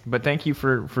tough, dude. But thank you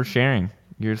for sharing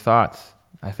your thoughts.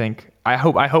 I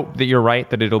hope that you're right,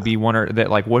 that it'll be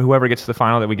whoever gets to the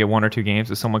final, that we get 1 or 2 games,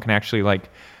 that someone can actually like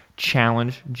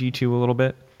challenge G2 a little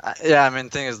bit. Yeah, I mean,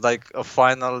 thing is like a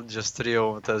final just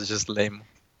 3-0, that's just lame.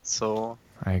 So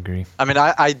I agree. I mean,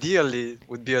 ideally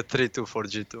would be a 3-2 for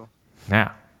G2.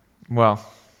 Yeah. Well,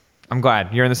 I'm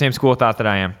glad you're in the same school of thought that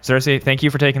I am. Xerxes, thank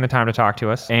you for taking the time to talk to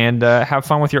us, and have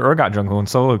fun with your Urgot jungle and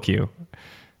solo queue.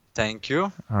 Thank you.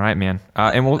 All right, man.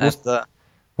 And we'll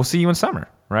see you in summer,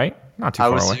 right? Not too far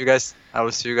away. I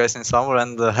will see you guys in summer,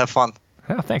 and have fun.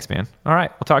 Yeah, thanks, man. All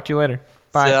right, we'll talk to you later.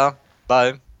 Bye. Yeah.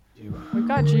 Bye. We've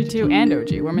got G2 and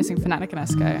OG. We're missing Fnatic and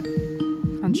SK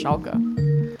and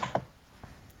Schalke.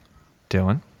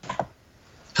 Dylan.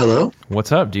 Hello.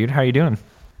 What's up, dude? How you doing?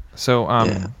 So,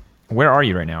 where are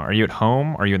you right now? Are you at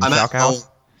home? Are you in the Schalke house?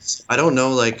 I don't know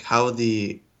like how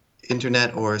the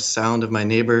internet or sound of my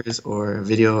neighbors or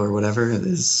video or whatever it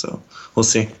is, so we'll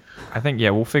see. I think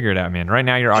we'll figure it out, man. Right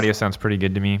now your audio sounds pretty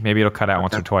good to me. Maybe it'll cut out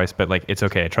once or twice, but like it's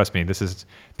okay. Trust me. This is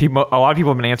people. A lot of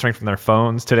people have been answering from their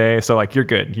phones today, so like you're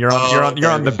good. You're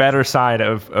on the better side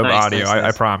of audio. Nice.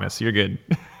 I promise. You're good.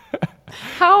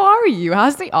 How are you?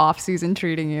 How's the off season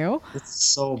treating you? It's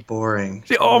so boring.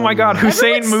 Oh my God,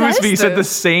 Hussein Moosby said the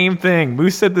same thing.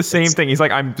 Moose said the same thing. He's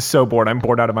like, I'm so bored. I'm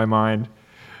bored out of my mind.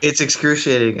 It's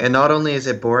excruciating, and not only is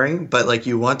it boring, but like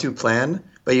you want to plan,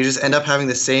 but you just end up having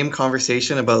the same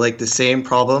conversation about like the same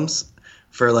problems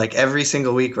for like every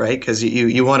single week, right? Because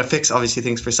you want to fix obviously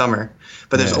things for summer,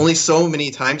 but there's only so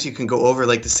many times you can go over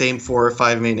like the same 4 or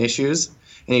 5 main issues,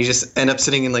 and you just end up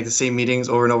sitting in like the same meetings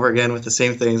over and over again with the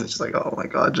same things. It's just like, oh my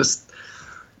God, just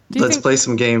Let's play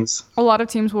some games. A lot of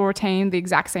teams will retain the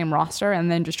exact same roster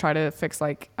and then just try to fix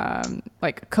like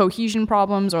cohesion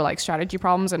problems or like strategy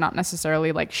problems and not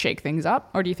necessarily like shake things up?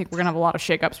 Or do you think we're gonna have a lot of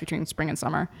shakeups between spring and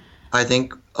summer? I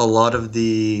think a lot of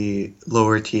the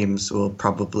lower teams will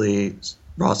probably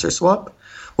roster swap.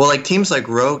 Well, like teams like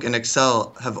Rogue and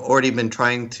Excel have already been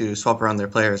trying to swap around their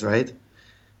players, right?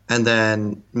 And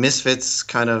then Misfits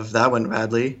that went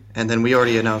badly. And then we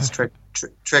already announced Trick,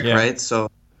 yeah. Right? So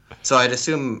I'd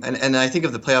assume, and I think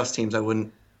of the playoffs teams, I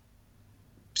wouldn't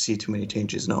see too many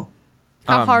changes, no.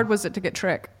 How hard was it to get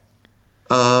Trick?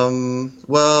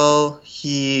 Well,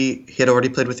 he had already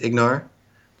played with Ignar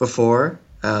before.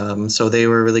 So they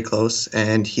were really close,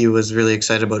 and he was really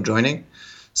excited about joining.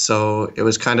 So it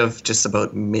was kind of just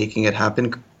about making it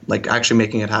happen, like actually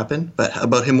making it happen. But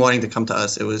about him wanting to come to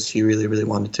us, he really, really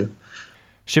wanted to.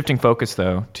 Shifting focus,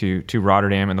 though, to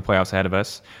Rotterdam and the playoffs ahead of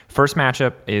us. First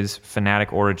matchup is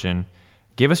Fnatic Origin.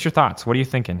 Give us your thoughts. What are you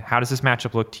thinking? How does this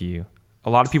matchup look to you? A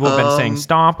lot of people have been saying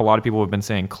stomp. A lot of people have been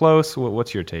saying close.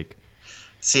 What's your take?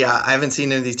 See, I haven't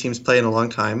seen any of these teams play in a long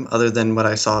time, other than what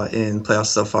I saw in playoffs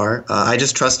so far. I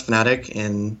just trust Fnatic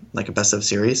in like a best of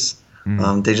series.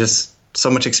 They just so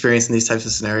much experience in these types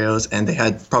of scenarios, and they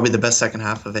had probably the best second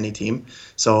half of any team.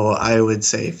 So I would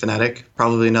say Fnatic,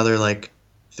 probably another like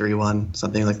 3-1,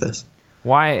 something like this.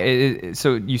 Why?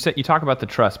 So you talk about the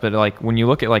trust, but like when you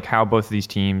look at like how both of these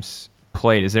teams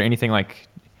played, is there anything like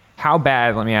how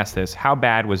bad? Let me ask this: how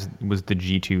bad was the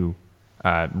G2?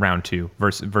 Round 2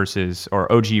 versus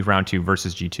or OG round 2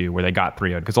 versus G2 where they got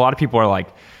 3-0'd? Because a lot of people are like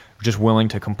just willing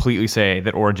to completely say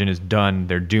that Origin is done,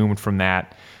 they're doomed from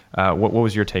that. What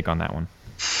was your take on that one?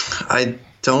 I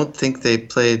don't think they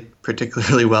played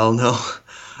particularly well, no.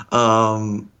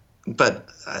 But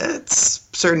it's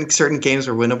certain games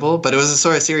were winnable, but it was a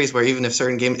sort of series where even if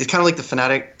certain games, it's kind of like the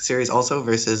Fnatic series also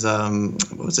versus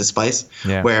what was it, Spice,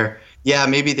 where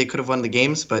maybe they could have won the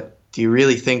games, but do you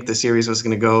really think the series was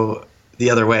going to go the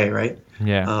other way, right?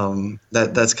 Yeah.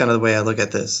 That's kind of the way I look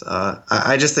at this.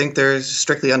 I just think they're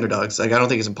strictly underdogs. Like I don't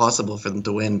think it's impossible for them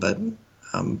to win, but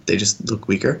they just look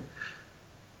weaker.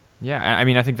 Yeah, I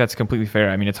mean, I think that's completely fair.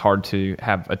 I mean, it's hard to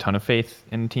have a ton of faith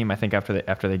in a team. I think after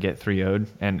they get 3-0'd,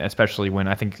 and especially when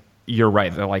I think you're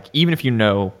right. They're like, even if you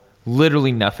know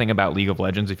literally nothing about League of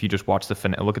Legends, if you just watch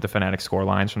look at the Fnatic score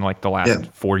lines from like the last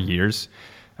 4 years.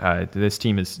 This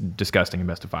team is disgusting in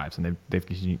best of fives, and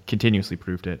they've continuously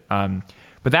proved it.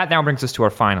 But that now brings us to our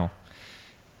final.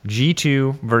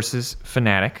 G2 versus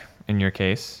Fnatic, in your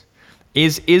case.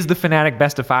 Is the Fnatic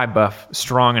best of 5 buff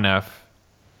strong enough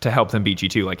to help them beat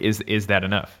G2? Like, is that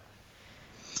enough?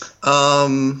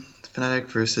 Fnatic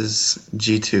versus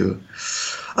G2.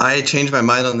 I change my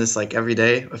mind on this like every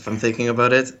day if I'm thinking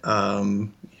about it.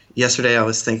 Yesterday I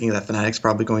was thinking that Fnatic's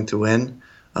probably going to win.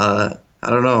 I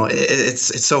don't know.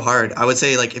 It's so hard. I would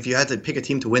say like if you had to pick a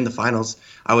team to win the finals,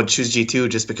 I would choose G2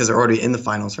 just because they're already in the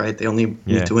finals, right? They only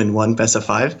need to win one best of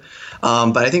 5.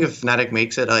 But I think if Fnatic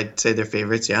makes it, I'd say they're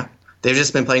favorites. Yeah, they've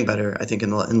just been playing better. I think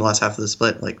in the last half of the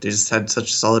split, like they just had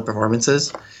such solid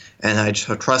performances, and I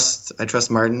trust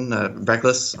Martin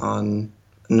Reckless in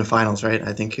the finals, right?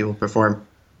 I think he will perform.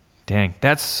 Dang,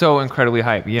 that's so incredibly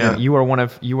hype. Yeah, you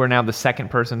are now the second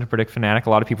person to predict Fnatic. A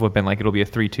lot of people have been like, it'll be a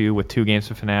 3-2 with 2 games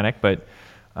for Fnatic, but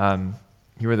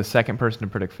you were the second person to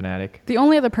predict Fnatic. The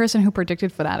only other person who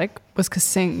predicted Fnatic was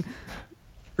Kasing.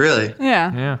 Really?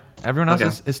 Yeah. Everyone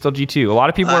else is still G2. A lot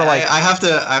of people are like, I have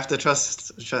to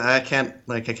trust. I can't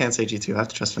say G2. I have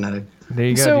to trust Fnatic. There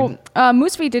you go. So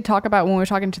Moosvi did talk about, when we were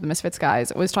talking to the Misfits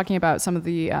guys, was talking about some of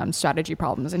the strategy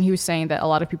problems, and he was saying that a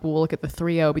lot of people will look at the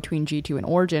 3-0 between G2 and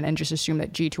Origin and just assume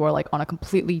that G2 are like on a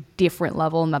completely different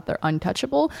level and that they're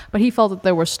untouchable. But he felt that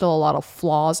there were still a lot of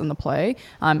flaws in the play.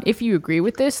 If you agree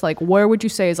with this, like where would you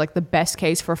say is like the best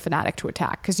case for Fnatic to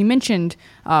attack? Because you mentioned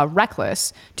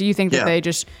Reckless. Do you think that they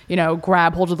just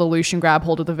grab hold of the Lucian, grab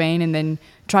hold of the Vayne, and then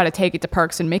try to take it to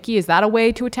Perkz and Mickey? Is that a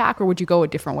way to attack, or would you go a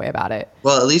different way about it?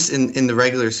 Well, at least in the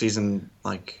regular season,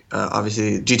 like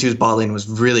obviously G2's bot lane was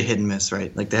really hit and miss,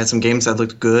 right? Like they had some games that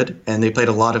looked good, and they played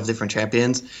a lot of different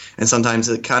champions, and sometimes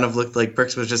it kind of looked like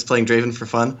Perkz was just playing Draven for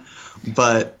fun.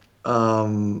 But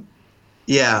I'd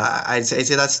say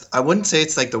I wouldn't say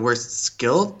it's like the worst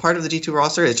skill part of the G2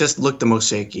 roster. It just looked the most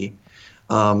shaky.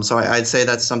 So I'd say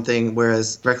that's something,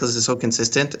 whereas Reckless is so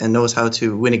consistent and knows how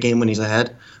to win a game when he's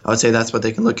ahead, I would say that's what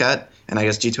they can look at. And I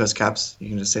guess G2 has caps. You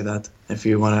can just say that if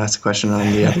you want to ask a question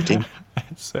on the other team.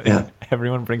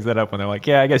 Everyone brings that up when they're like,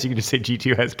 I guess you can just say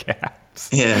G2 has caps.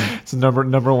 Yeah. It's the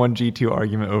number one G2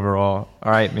 argument overall.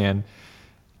 All right, man.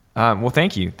 Well,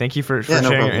 thank you. Thank you for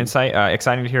sharing your insight.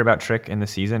 Exciting to hear about Trick in the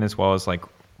season, as well as like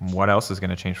what else is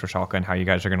going to change for Schalke and how you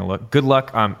guys are going to look. Good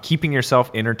luck keeping yourself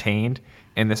entertained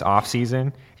in this off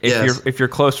season. If you're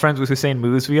close friends with Hussein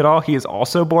Mousvi at all, he is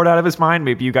also bored out of his mind.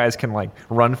 Maybe you guys can like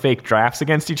run fake drafts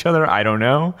against each other. I don't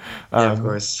know. Yeah, of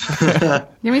course. Give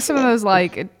me some of those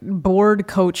like bored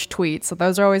coach tweets.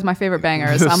 Those are always my favorite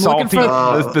bangers. I'm salty, looking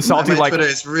for the salty my like Twitter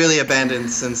is really abandoned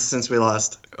since we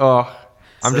lost. Oh,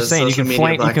 I'm just saying you social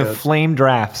can media flame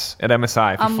drafts at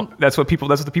MSI. That's what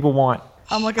the people want.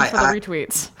 I'm looking for the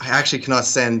retweets. I actually cannot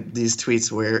stand these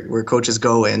tweets where coaches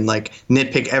go and like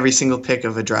nitpick every single pick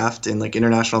of a draft in like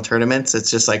international tournaments.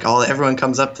 It's just like everyone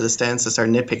comes up to the stands to start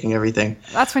nitpicking everything.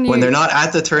 That's when they're not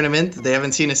at the tournament, they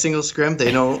haven't seen a single scrim.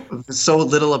 They know so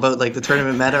little about like the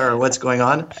tournament meta or what's going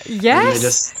on.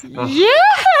 Yes.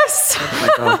 Yes. Oh my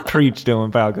God. Preach,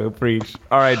 Dylan Falco. Preach.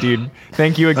 All right, dude.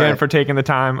 Thank you again for taking the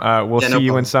time. We'll see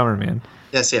you in summer, man.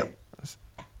 Yes. Yeah.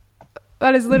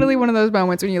 That is literally one of those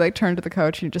moments when you like turn to the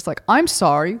coach and you're just like, I'm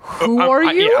sorry, who are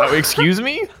you? Excuse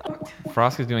me?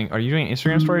 Frosk is are you doing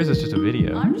Instagram stories or is it just a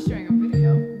video? I'm just doing a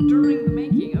video during the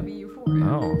making of EU4.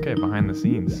 Oh, okay, behind the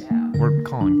scenes. Yeah. We're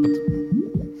calling.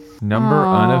 Number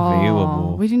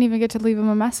unavailable. We didn't even get to leave him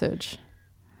a message.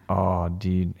 Oh,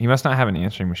 dude. He must not have an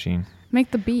answering machine.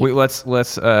 Make the beat. Wait,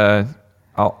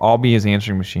 I'll be his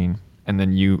answering machine. And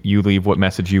then you leave what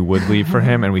message you would leave for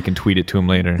him, and we can tweet it to him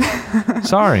later.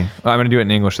 Sorry. I'm going to do it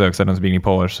in English, though, because I don't speak any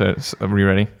Polish. So are you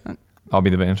ready? I'll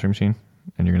be the answering machine,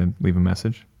 and you're going to leave a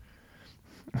message.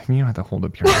 I mean, you don't have to hold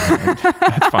up your hand.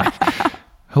 That's fine.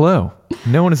 Hello.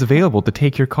 No one is available to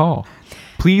take your call.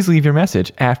 Please leave your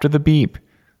message after the beep.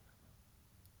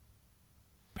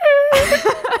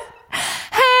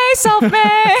 Self-made.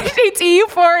 It's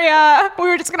Euphoria. We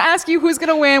were just going to ask you who's going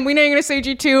to win. We know you're going to say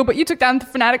G2, but you took down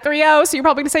Fnatic 3-0, so you're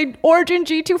probably going to say Origin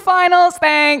G2 Finals.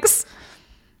 Thanks.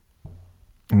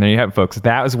 And there you have it, folks.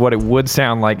 That was what it would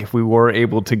sound like if we were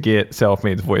able to get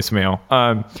Self-Made's voicemail.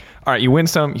 All right, you win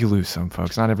some, you lose some,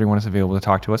 folks. Not everyone is available to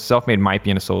talk to us. Self-Made might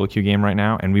be in a solo queue game right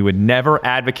now, and we would never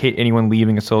advocate anyone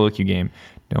leaving a solo queue game.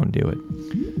 Don't do it.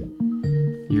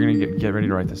 You're going to get ready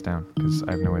to write this down, because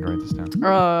I have no way to write this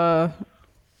down.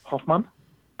 Hoffman?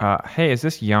 Hey, is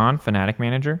this Jan, Fnatic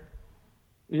manager?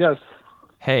 Yes.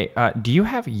 Hey, do you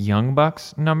have Young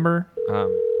Buck's number?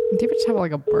 Do you just have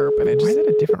like a burp and it why just is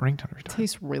it a different ringtone every time?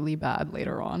 Tastes really bad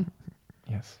later on.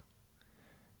 Yes.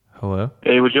 Hello?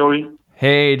 Hey, with Joey.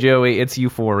 Hey, Joey. It's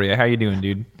Euphoria. How you doing,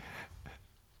 dude?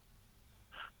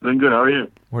 Doing good. How are you?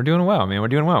 We're doing well, man. We're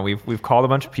doing well. We've called a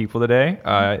bunch of people today.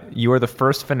 You are the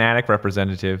first Fnatic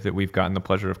representative that we've gotten the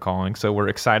pleasure of calling, so we're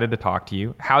excited to talk to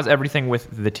you. How's everything with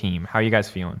the team? How are you guys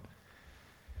feeling?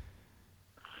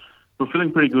 We're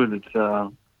feeling pretty good. It's,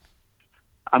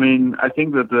 I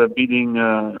think that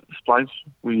beating Splice,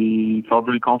 we felt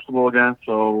really comfortable against.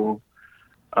 So,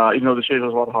 even though the chase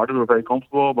was a lot harder, we were very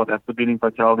comfortable. But after beating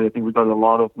Vitality, I think we got a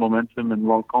lot of momentum and a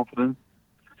lot of confidence.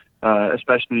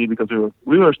 Especially because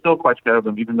we were still quite scared of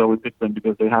them, even though we picked them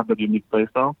because they have that unique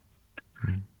playstyle.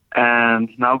 Mm-hmm. And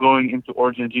now going into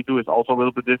Origin G2 is also a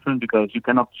little bit different because you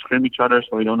cannot scrim each other,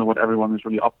 so you don't know what everyone is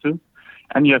really up to.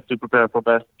 And you have to prepare for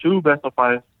best of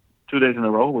 5 2 days in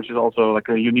a row, which is also like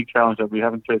a unique challenge that we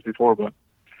haven't faced before. But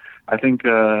I think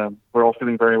we're all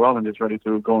feeling very well and just ready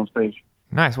to go on stage.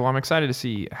 Nice. Well, I'm excited to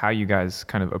see how you guys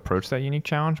kind of approach that unique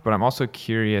challenge, but I'm also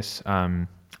curious.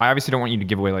 I obviously don't want you to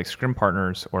give away like scrim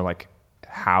partners or like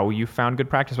how you found good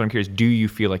practice, but I'm curious, do you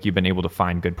feel like you've been able to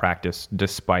find good practice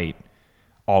despite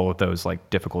all of those like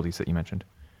difficulties that you mentioned?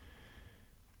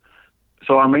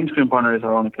 So our main scrim partner is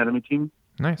our own academy team.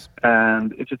 Nice.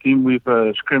 And it's a team we've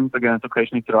scrimmed against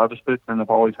occasionally throughout the split and have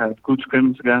always had good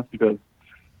scrims against because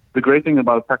the great thing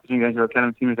about practicing against your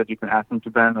academy team is that you can ask them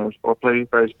to ban or play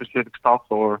very specific stuff,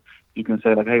 or you can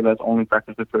say like, hey, let's only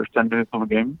practice the first 10 minutes of a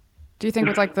game. Do you think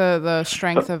with like the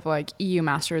strength of like EU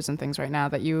Masters and things right now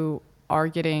that you are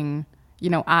getting,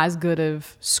 as good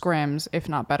of scrims, if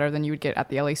not better, than you would get at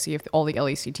the LEC if all the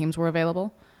LEC teams were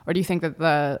available? Or do you think that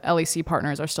the LEC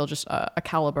partners are still just a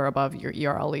caliber above your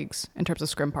ERL leagues in terms of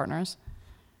scrim partners?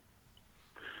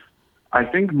 I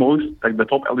think most, like the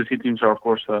top LEC teams are of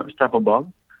course a step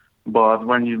above. But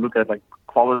when you look at like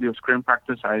quality of scrim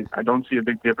practice, I don't see a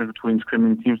big difference between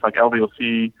scrimming teams like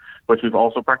LVLC, which we've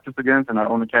also practiced against, and our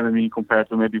own academy compared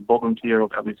to maybe bottom tier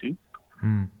of LEC.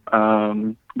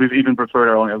 We've even preferred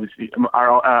our own LEC,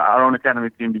 our own academy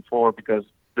team before because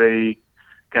they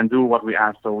can do what we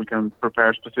ask, so we can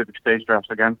prepare specific stage drafts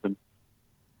against them.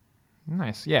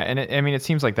 Nice. Yeah. And it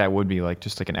seems like that would be like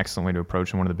just like an excellent way to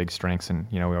approach and one of the big strengths. And,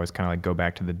 we always kind of like go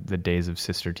back to the days of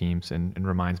sister teams and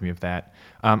reminds me of that.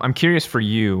 I'm curious for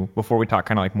you, before we talk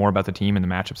kind of like more about the team and the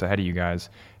matchups ahead of you guys,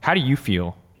 how do you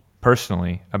feel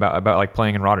personally about like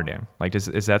playing in Rotterdam? Like,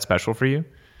 is that special for you?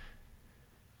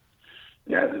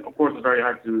 yeah, of course, it's very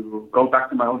hard to go back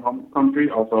to my own home country.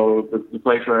 Also, the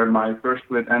place where my first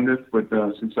split ended with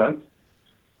success,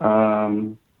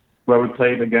 where we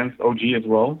played against OG as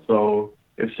well. So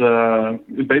it's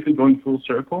basically going full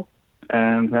circle,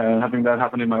 and having that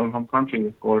happen in my own home country,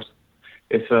 of course,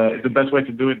 it's the best way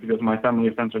to do it because my family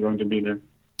and friends are going to be there.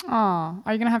 Oh,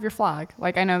 are you gonna have your flag?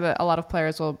 Like, I know that a lot of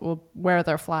players will wear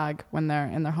their flag when they're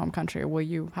in their home country. Will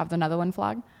you have the Netherlands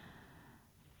flag?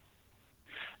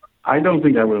 I don't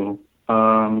think I will.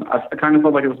 I kind of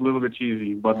felt like it was a little bit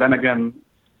cheesy, but then again,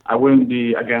 I wouldn't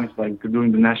be against like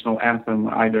doing the national anthem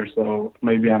either. So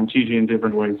maybe I'm cheesy in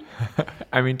different ways.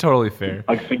 I mean, totally fair.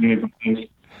 Like singing it.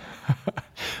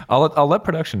 I'll let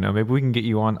production know. Maybe we can get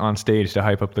you on stage to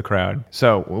hype up the crowd.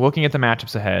 So looking at the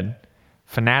matchups ahead,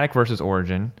 Fnatic versus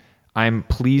Origin. I'm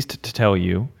pleased to tell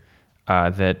you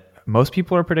that most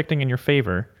people are predicting in your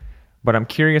favor. But I'm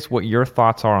curious what your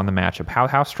thoughts are on the matchup.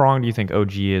 How strong do you think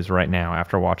OG is right now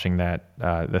after watching that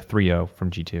the 3-0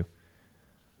 from G2?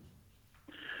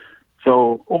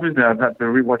 So obviously I've had to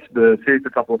rewatch the series a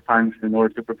couple of times in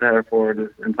order to prepare for this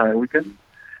entire weekend.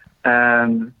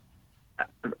 And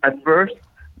at first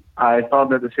I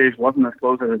thought that the series wasn't as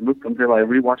close as it looked until I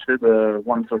rewatched it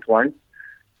once or twice.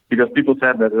 Because people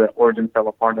said that the Origin fell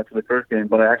apart after the first game,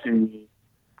 but I actually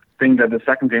think that the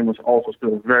second game was also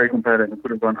still very competitive and could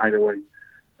have gone either way.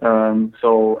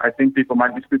 So I think people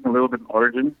might be speaking a little bit on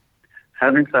Origin.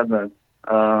 Having said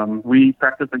that, we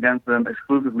practiced against them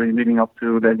exclusively leading up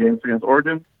to their games against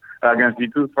Origin, against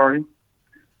G2, sorry.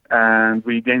 And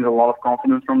we gained a lot of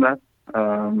confidence from that.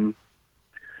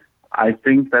 I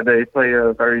think that they play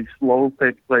a very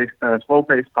slow-paced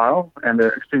style, and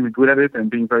they're extremely good at it and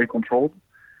being very controlled.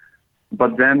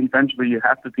 But then eventually you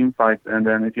have to team fight, and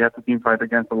then if you have to team fight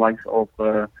against the likes of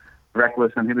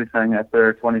Reckless and Hylissang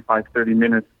after 25, 30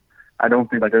 minutes, I don't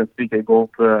think like a PK Gold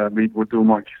lead would do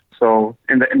much. So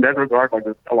in that regard, like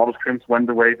a lot of scrims went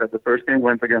the way that the first game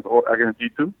went against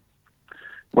G2,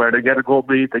 where they get a gold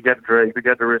lead, they get Drake, they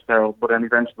get the Rift Herald, but then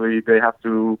eventually they have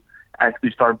to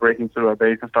actually start breaking through our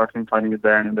base and start team fighting it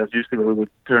there, and that's usually where we would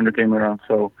turn the game around.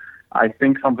 So I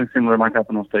think something similar might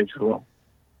happen on stage as well.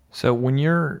 So when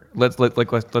you're let's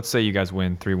say you guys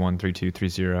win 3-1,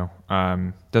 3-2,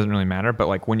 3-0, doesn't really matter. But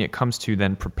like when it comes to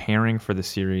then preparing for the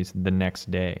series the next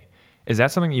day, is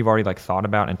that something you've already like thought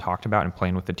about and talked about and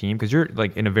playing with the team? Because you're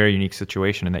like in a very unique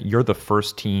situation in that you're the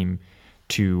first team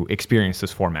to experience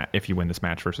this format if you win this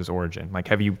match versus Origin. Like,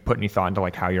 have you put any thought into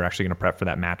like how you're actually going to prep for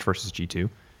that match versus G2?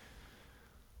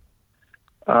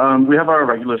 We have our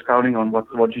regular scouting on what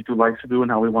G2 likes to do and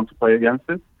how we want to play against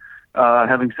it.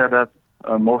 Having said that,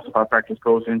 most of our practice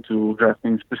goes into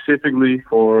drafting specifically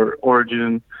for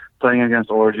Origin, playing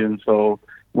against Origin. So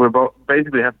we're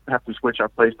basically have to switch our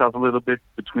play styles a little bit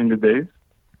between the days.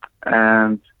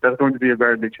 And that's going to be a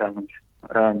very big challenge,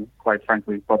 quite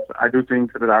frankly. But I do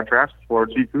think that our drafts for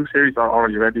G2 series are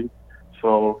already ready.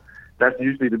 So that's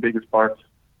usually the biggest part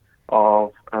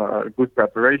of good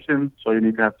preparation. So you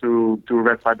need to have two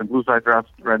red side and blue side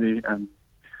drafts ready. And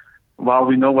while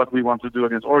we know what we want to do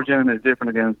against Origin and it's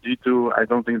different against G2, I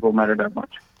don't think it will matter that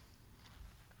much.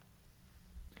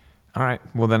 All right.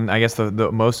 Well, then I guess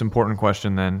the most important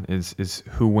question then is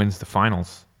who wins the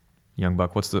finals, Young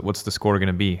Buck? What's the score going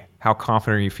to be? How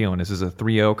confident are you feeling? Is this a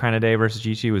 3-0 kind of day versus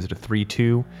G2? Is it a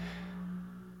 3-2?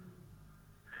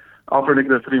 I'll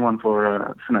predict a 3-1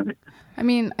 for Fnatic. I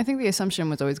mean, I think the assumption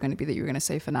was always going to be that you were going to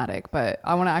say Fnatic, but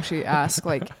I want to actually ask,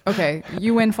 like, okay,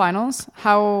 you win finals.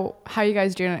 How you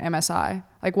guys doing at MSI?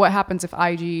 Like, what happens if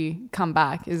IG come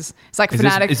back? It's like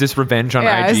Fnatic. Is this revenge on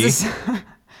IG?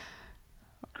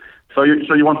 So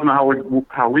you want to know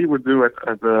how we would do it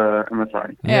at the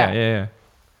MSI? Yeah.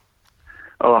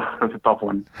 Oh, that's a tough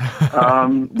one.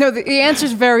 No, the answer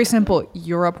is very simple.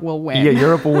 Europe will win. Yeah,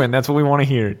 Europe will win. That's what we want to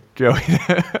hear, Joey.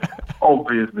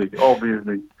 Obviously.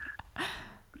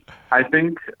 I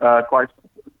think,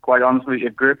 quite honestly,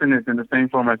 if Griffin is in the same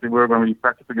form as they were when we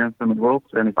practiced against them at Worlds,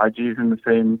 and if IG is in the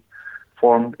same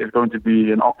form, it's going to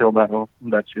be an uphill battle.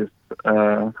 That's just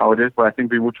how it is. But I think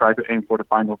we will try to aim for the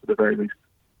finals at the very least.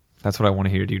 That's what I want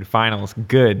to hear, dude. Finals.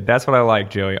 Good. That's what I like,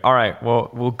 Joey. All right.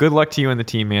 Well, good luck to you and the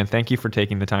team, man. Thank you for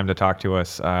taking the time to talk to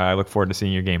us. I look forward to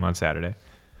seeing your game on Saturday.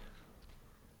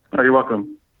 Oh, you're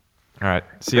welcome. All right.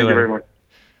 See you later. Thank you very much.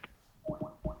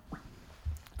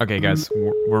 Okay, guys.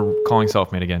 We're calling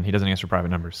Selfmade again. He doesn't answer private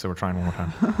numbers, so we're trying one more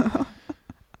time.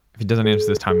 If he doesn't answer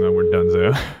this time, then we're done,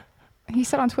 so. He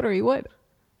said on Twitter he would.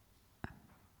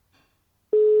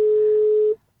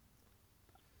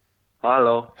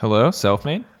 Hello. Hello,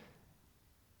 Selfmade?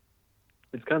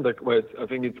 It's kind of, wait, I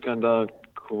think it's kind of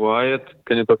quiet.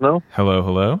 Can you talk now?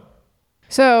 Hello.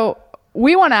 So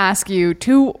we want to ask you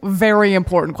two very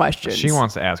important questions. She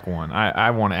wants to ask one.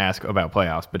 I want to ask about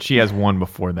playoffs, but she has one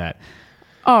before that.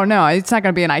 Oh, no, it's not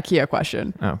going to be an IKEA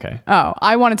question. Okay. Oh,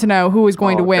 I wanted to know who is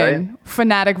going to win,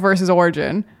 Fnatic versus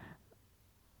Origin.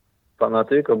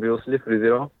 Fnatic, obviously,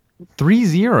 3-0.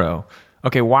 3-0.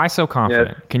 Okay, why so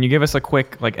confident? Yes. Can you give us a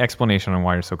quick explanation on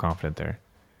why you're so confident there?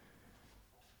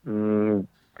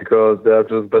 Because they are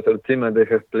just better team and they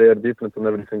have player defense on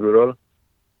every single role.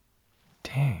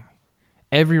 Dang.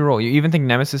 Every role. You even think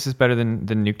Nemesis is better than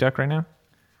Nuke Duck right now?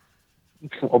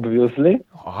 Obviously.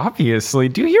 Obviously.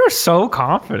 Dude, you're so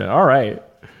confident. All right.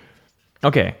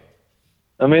 Okay.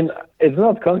 I mean, it's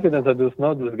not confidence. I just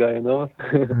know this guy, you know?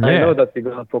 Yeah. I know that he's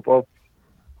going to pop up.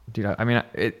 Dude, I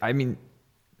mean,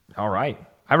 all right.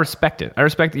 I respect it. I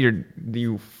respect that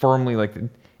you firmly like.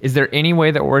 Is there any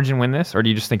way that Origin win this, or do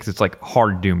you just think it's like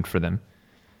hard doomed for them?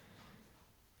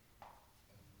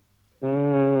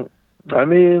 I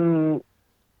mean,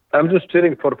 I'm just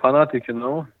cheering for Fnatic, you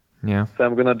know? Yeah. So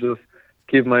I'm going to just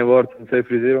keep my word and say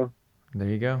 3-0. There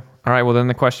you go. All right, well, then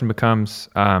the question becomes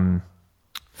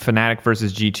Fnatic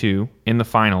versus G2 in the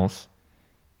finals.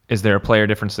 Is there a player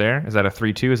difference there? Is that a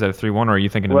 3-2? Is that a 3-1? Or are you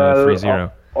thinking another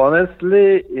 3-0?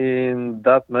 Honestly, in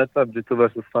that matchup, G2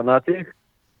 versus Fnatic,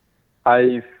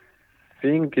 I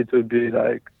think it will be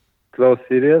like close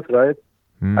series, right?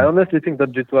 I honestly think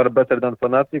that G2 are better than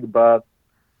Fnatic, but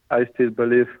I still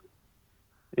believe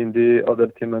in the other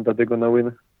team and that they're going to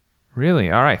win.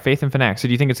 Really? All right. Faith in Fnatic. So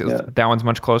do you think that one's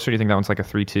much closer? Do you think that one's like a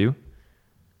 3-2?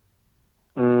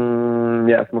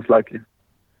 Yes, most likely.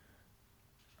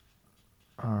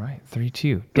 All right.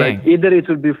 3-2. Dang. Like either it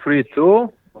will be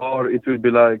 3-2 or it will be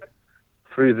like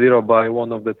 3-0 by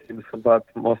one of the teams, but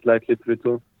most likely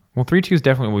 3-2. Well, 3-2 is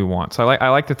definitely what we want. So I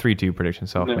like the 3-2 prediction,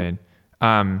 self-made.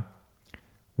 Yeah.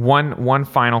 One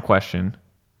final question.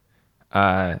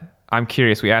 I'm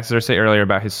curious. We asked Xerxes earlier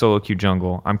about his solo queue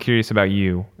jungle. I'm curious about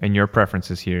you and your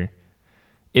preferences here.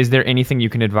 Is there anything you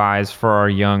can advise for our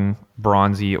young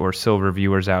bronzy or silver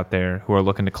viewers out there who are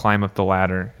looking to climb up the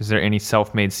ladder? Is there any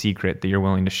self-made secret that you're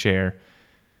willing to share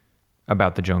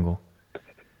about the jungle?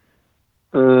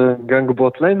 Gang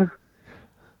bot lane.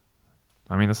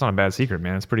 I mean, that's not a bad secret,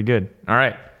 man. It's pretty good. All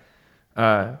right.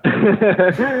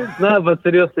 No, but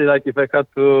seriously, like if I had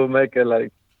to make a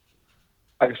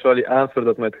actually answer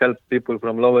that might help people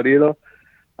from lower elo,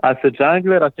 as a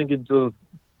jungler, I think it's just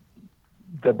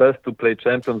the best to play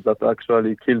champions that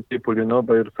actually kill people, you know,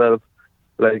 by yourself.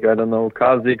 Like, I don't know,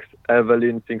 Kha'Zix,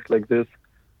 Evelynn, things like this,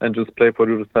 and just play for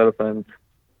yourself and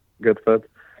get fed.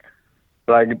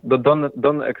 Like,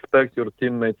 don't expect your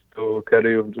teammates to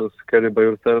carry you, just carry by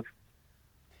yourself.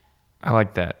 I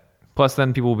like that. Plus,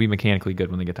 then people will be mechanically good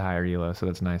when they get to higher elo, so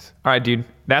that's nice. All right, dude.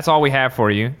 That's all we have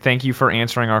for you. Thank you for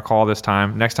answering our call this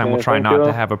time. Next time, we'll try not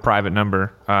to have a private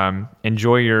number.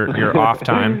 Enjoy your off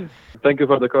time. Thank you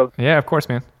for the call. Yeah, of course,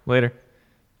 man. Later.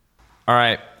 All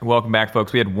right. Welcome back,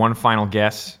 folks. We had one final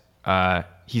guest.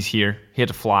 He's here. He had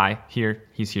to fly here.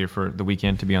 He's here for the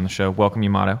weekend to be on the show. Welcome,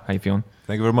 Yamato. How you feeling?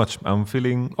 Thank you very much. I'm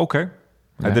feeling okay.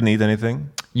 Yeah. I didn't eat anything.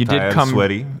 You did come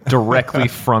sweaty. Directly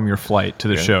from your flight to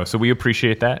the show, so we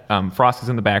appreciate that. Frost is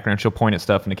in the background. She'll point at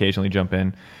stuff and occasionally jump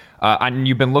in. And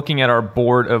you've been looking at our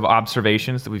board of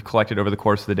observations that we've collected over the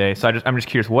course of the day. So I'm just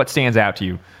curious, what stands out to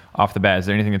you off the bat? Is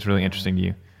there anything that's really interesting to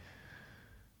you?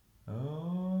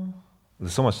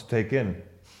 There's so much to take in.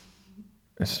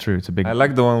 It's true. It's a big... I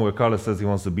like the one where Carlos says he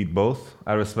wants to beat both.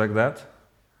 I respect that.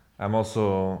 I'm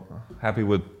also happy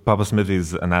with Papa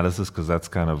Smithy's analysis because that's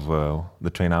kind of the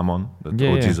train I'm on. The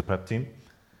OG is a prep team.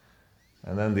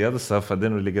 And then the other stuff, I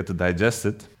didn't really get to digest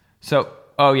it. So,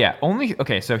 so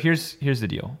here's the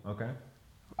deal. Okay.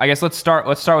 I guess let's start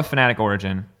with Fnatic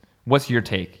Origin. What's your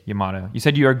take, Yamato? You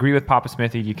said you agree with Papa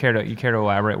Smithy. You care to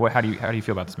elaborate? How do you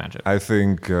feel about this matchup? I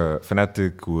think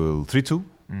Fnatic will 3-2.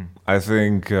 I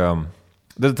think they're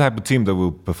the type of team that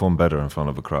will perform better in front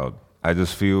of a crowd. I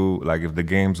just feel like if the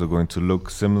games are going to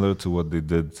look similar to what they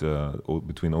did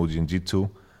between OG and G2,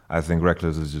 I think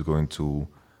Rekkles is just going to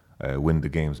win the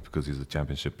games because he's a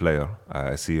championship player.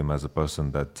 I see him as a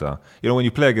person that, when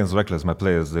you play against Rekkles, my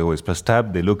players, they always press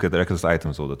tab, they look at the Rekkles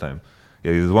items all the time.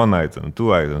 Yeah, it's 1 item,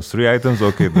 2 items, 3 items.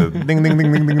 Okay, the ding, ding, ding,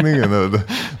 ding, ding, ding, and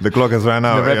the clock has ran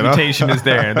out. The reputation is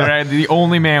there. They're the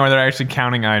only man where they're actually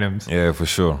counting items. Yeah, for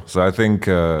sure. So I think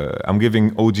I'm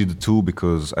giving OG the 2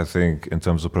 because I think in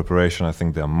terms of preparation, I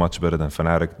think they are much better than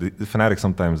Fnatic. The Fnatic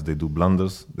sometimes they do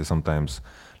blunders. They sometimes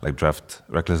draft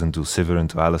Rekkles into Sivir,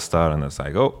 into Alistar, and it's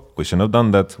like, oh, we shouldn't have done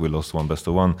that. We lost 1 best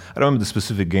of 1. I remember the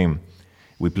specific game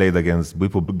we played against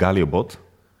Bwipo Galio bot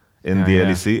in the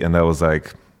LEC, and I was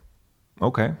like,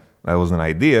 okay, that was an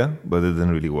idea, but it didn't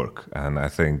really work. And I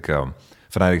think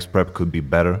Fnatic's prep could be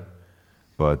better.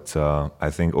 But I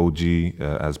think OG,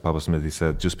 as Papa Smithy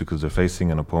said, just because they're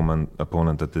facing an opponent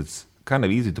that it's kind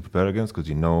of easy to prepare against, because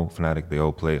Fnatic, they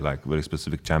all play like very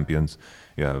specific champions.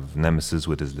 You have Nemesis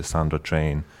with his Lissandra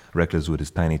train, Reckless with his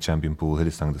tiny champion pool,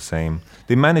 Hylissang the same.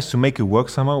 They managed to make it work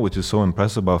somehow, which is so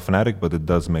impressive about Fnatic, but it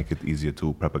does make it easier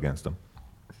to prep against them.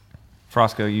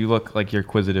 Frosco, you look like you're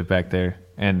inquisitive back there,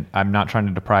 and I'm not trying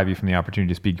to deprive you from the opportunity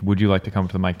to speak. Would you like to come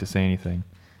to the mic to say anything?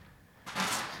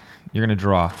 You're going to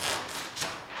draw.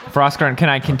 Frosco, can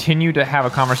I continue to have a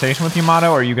conversation with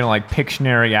Yamato, or are you going to like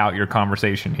Pictionary out your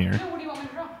conversation here? What do you want me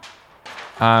to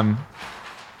draw?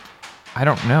 I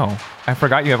don't know. I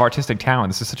forgot you have artistic talent.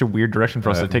 This is such a weird direction for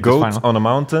us to take this final. Goat on a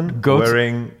mountain,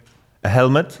 wearing a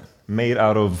helmet made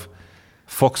out of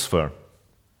fox fur.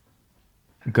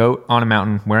 Goat on a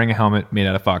mountain, wearing a helmet made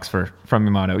out of fox fur from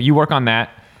Yamato. You work on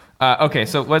that. Okay,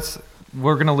 so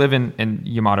we're going to live in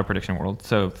Yamato prediction world.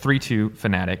 So 3-2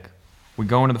 Fnatic. We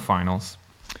go into the finals.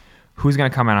 Who's going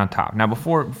to come out on top? Now,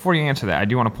 before you answer that, I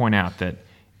do want to point out that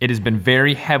it has been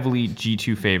very heavily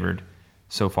G2 favored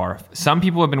so far. Some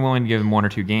people have been willing to give them 1 or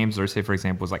 2 games. Or say, for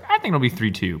example, was like, I think it'll be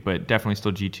 3-2, but definitely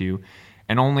still G2.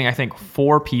 And only, I think,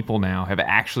 4 people now have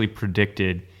actually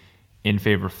predicted in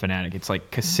favor of Fnatic. It's like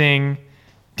Kasing,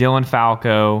 Dylan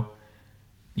Falco,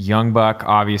 Young Buck,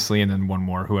 obviously, and then one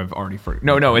more who I've already forgotten.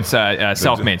 No, it's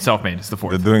Selfmade. Selfmade is the 4th.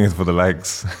 They're doing it for the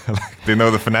likes. Like, they know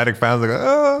the Fnatic fans are like,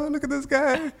 oh, look at this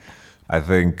guy. I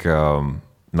think,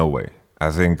 no way. I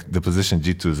think the position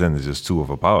G2 is in is just too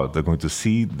overpowered. They're going to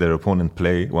see their opponent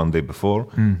play one day before.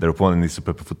 Their opponent needs to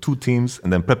prepare for 2 teams,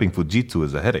 and then prepping for G2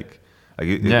 is a headache.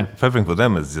 Prepping for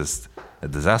them is just a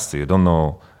disaster. You don't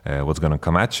know what's going to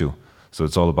come at you. So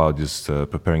it's all about just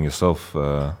preparing yourself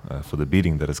for the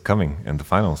beating that is coming in the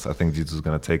finals. I think G2 is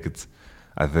going to take it.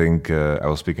 I think I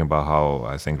was speaking about how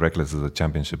I think Reckless is a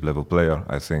championship level player.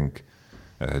 I think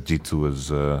G2 is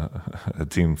a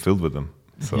team filled with them.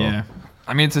 So. Yeah.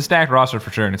 I mean, it's a stacked roster for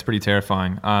sure, and it's pretty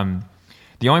terrifying.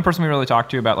 The only person we really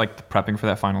talked to about like the prepping for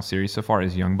that final series so far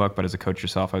is Young Buck, but as a coach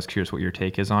yourself, I was curious what your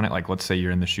take is on it. Like, let's say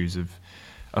you're in the shoes of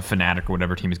Fnatic or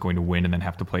whatever team is going to win and then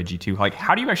have to play G2. Like,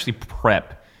 how do you actually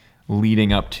prep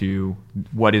leading up to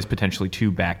what is potentially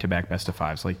 2 back-to-back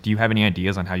best-of-5s? Like, do you have any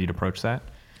ideas on how you'd approach that?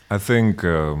 I think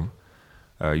you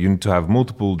need to have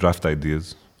multiple draft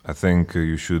ideas. I think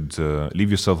you should leave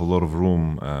yourself a lot of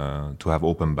room to have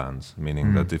open bans,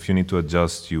 meaning that if you need to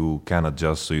adjust, you can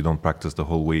adjust so you don't practice the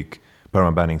whole week,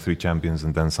 perma-banning 3 champions,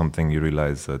 and then something you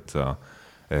realize that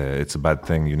it's a bad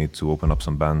thing, you need to open up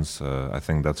some bans. I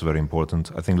think that's very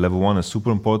important. I think level 1 is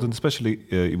super important, especially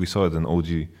we saw it in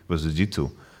OG versus G2.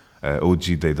 OG,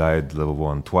 they died level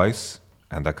 1 twice,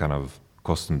 and that kind of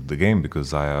cost them the game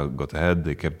because Xayah got ahead,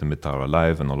 they kept the mid tower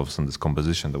alive, and all of a sudden this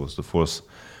composition that was the force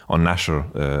on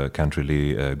Nashor can't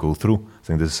really go through. I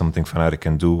think this is something Fnatic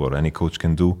can do, or any coach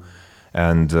can do.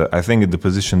 And I think in the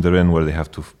position they're in where they have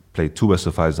to play 2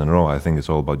 best-of-5s in a row, I think it's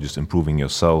all about just improving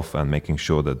yourself and making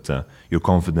sure that you're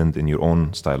confident in your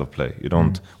own style of play. You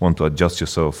don't want to adjust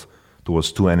yourself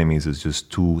towards 2 enemies. It's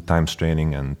just too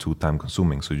time-straining and too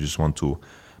time-consuming. So you just want to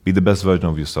be the best version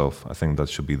of yourself. I think that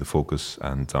should be the focus.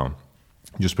 And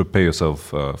just prepare yourself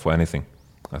for anything,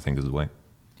 I think is the way.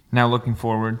 Now looking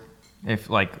forward,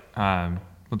 if like,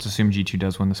 let's assume G2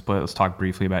 does win the split, let's talk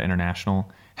briefly about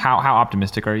international. How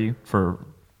optimistic are you for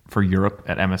Europe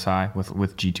at MSI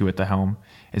with G2 at the helm?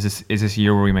 Is this a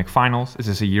year where we make finals? Is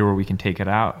this a year where we can take it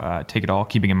all?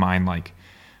 Keeping in mind, like,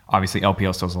 obviously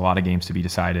LPL still has a lot of games to be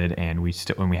decided, and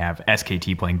when we have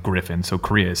SKT playing Griffin, so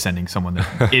Korea is sending someone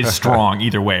that is strong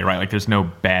either way, right? Like, there's no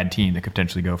bad team that could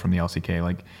potentially go from the LCK.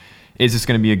 Like, is this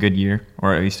going to be a good year,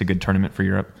 or at least a good tournament for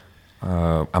Europe?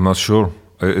 I'm not sure.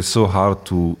 It's so hard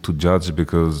to judge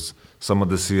because some of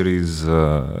the series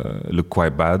look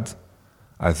quite bad.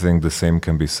 I think the same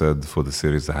can be said for the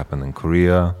series that happened in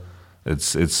Korea.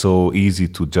 It's so easy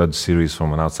to judge series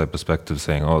from an outside perspective,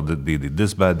 saying, oh, they did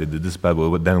this bad, they did this bad.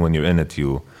 But then when you're in it,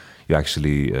 you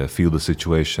actually feel the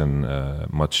situation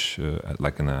much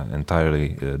like in an entirely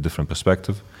different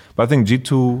perspective. But I think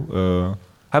G2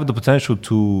 have the potential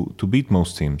to beat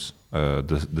most teams.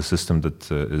 The system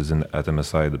that is at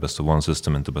MSI, the best-of-1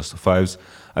 system into best-of-5s,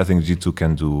 I think G2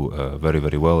 can do very,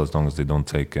 very well as long as they don't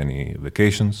take any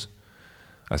vacations.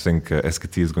 I think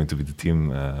SKT is going to be the team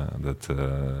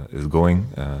that is going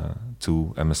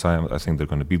to MSI. I think they're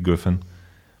going to beat Griffin.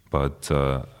 But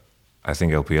I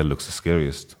think LPL looks the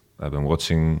scariest. I've been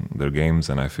watching their games,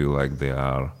 and I feel like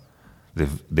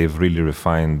they've really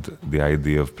refined the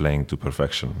idea of playing to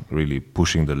perfection, really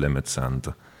pushing the limits, and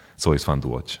it's always fun to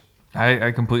watch.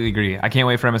 I completely agree. I can't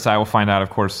wait for MSI. We'll find out, of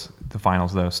course, The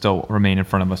finals, though, still remain in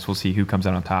front of us. We'll see who comes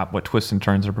out on top, what twists and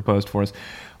turns are proposed for us.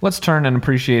 Let's turn and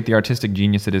appreciate the artistic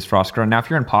genius that is Frostgirl. Now, if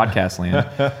you're in podcast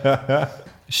land,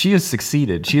 she has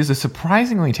succeeded. She is a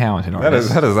surprisingly talented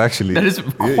artist. That is actually... That is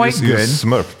quite you're good.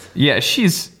 Smurfed. Yeah,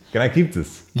 she's... Can I keep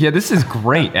this? Yeah, this is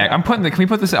great. I'm putting can we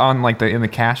put this on like in the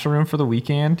cash room for the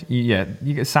weekend? Yeah,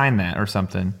 you can sign that or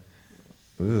something.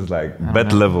 This is like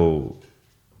bed level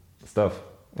stuff.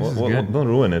 Don't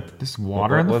ruin it. This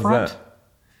water in the what's front? That?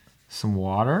 Some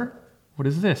water? What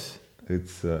is this?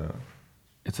 It's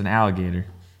an alligator.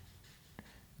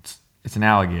 It's an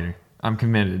alligator. I'm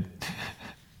committed.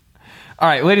 All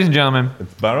right, ladies and gentlemen.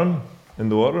 It's Baron in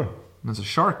the water. It's a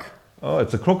shark. Oh,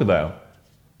 it's a crocodile.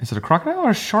 Is it a crocodile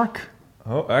or a shark?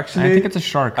 Oh, actually, I think it's a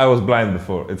shark. I was blind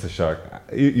before. It's a shark.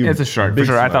 It's a shark for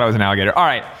sure. I thought it was an alligator. All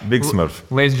right, big Smurf.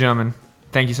 Ladies and gentlemen,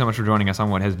 thank you so much for joining us on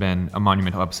what has been a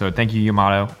monumental episode. Thank you,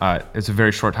 Yamato. It's a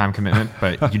very short time commitment,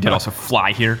 but you did also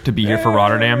fly here to be here for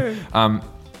Rotterdam.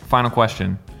 Final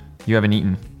question: you haven't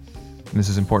eaten. And this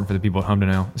is important for the people at home to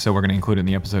know, so we're going to include it in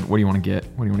the episode. What do you want to get?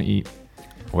 What do you want to eat?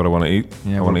 What I want to eat?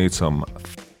 Yeah, I want to eat some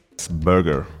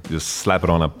burger. Just slap it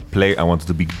on a plate. I want it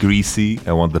to be greasy.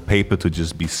 I want the paper to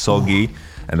just be soggy,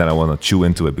 and then I want to chew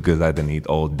into it because I didn't eat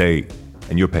all day,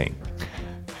 and you're paying.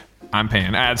 I'm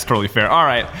paying. That's totally fair. All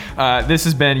right. This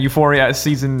has been Euphoria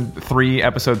Season 3,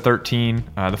 Episode 13,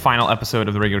 the final episode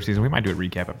of the regular season. We might do a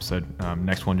recap episode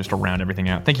next one just to round everything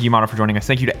out. Thank you, Yamato, for joining us.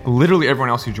 Thank you to literally everyone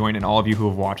else who joined and all of you who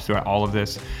have watched throughout all of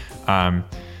this.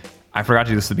 I forgot to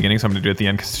do this at the beginning, so I'm going to do it at the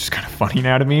end because it's just kind of funny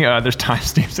now to me. There's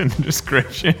timestamps in the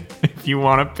description if you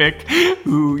want to pick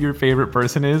who your favorite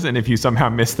person is, and if you somehow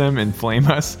miss them and flame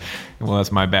us, well,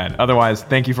 that's my bad. Otherwise,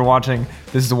 thank you for watching.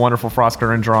 This is a wonderful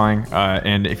Frostgirl drawing,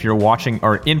 and if you're watching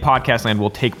or in podcast land, we'll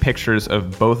take pictures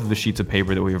of both of the sheets of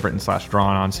paper that we have written /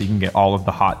 drawn on, so you can get all of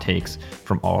the hot takes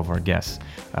from all of our guests.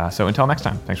 So until next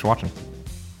time, thanks for watching.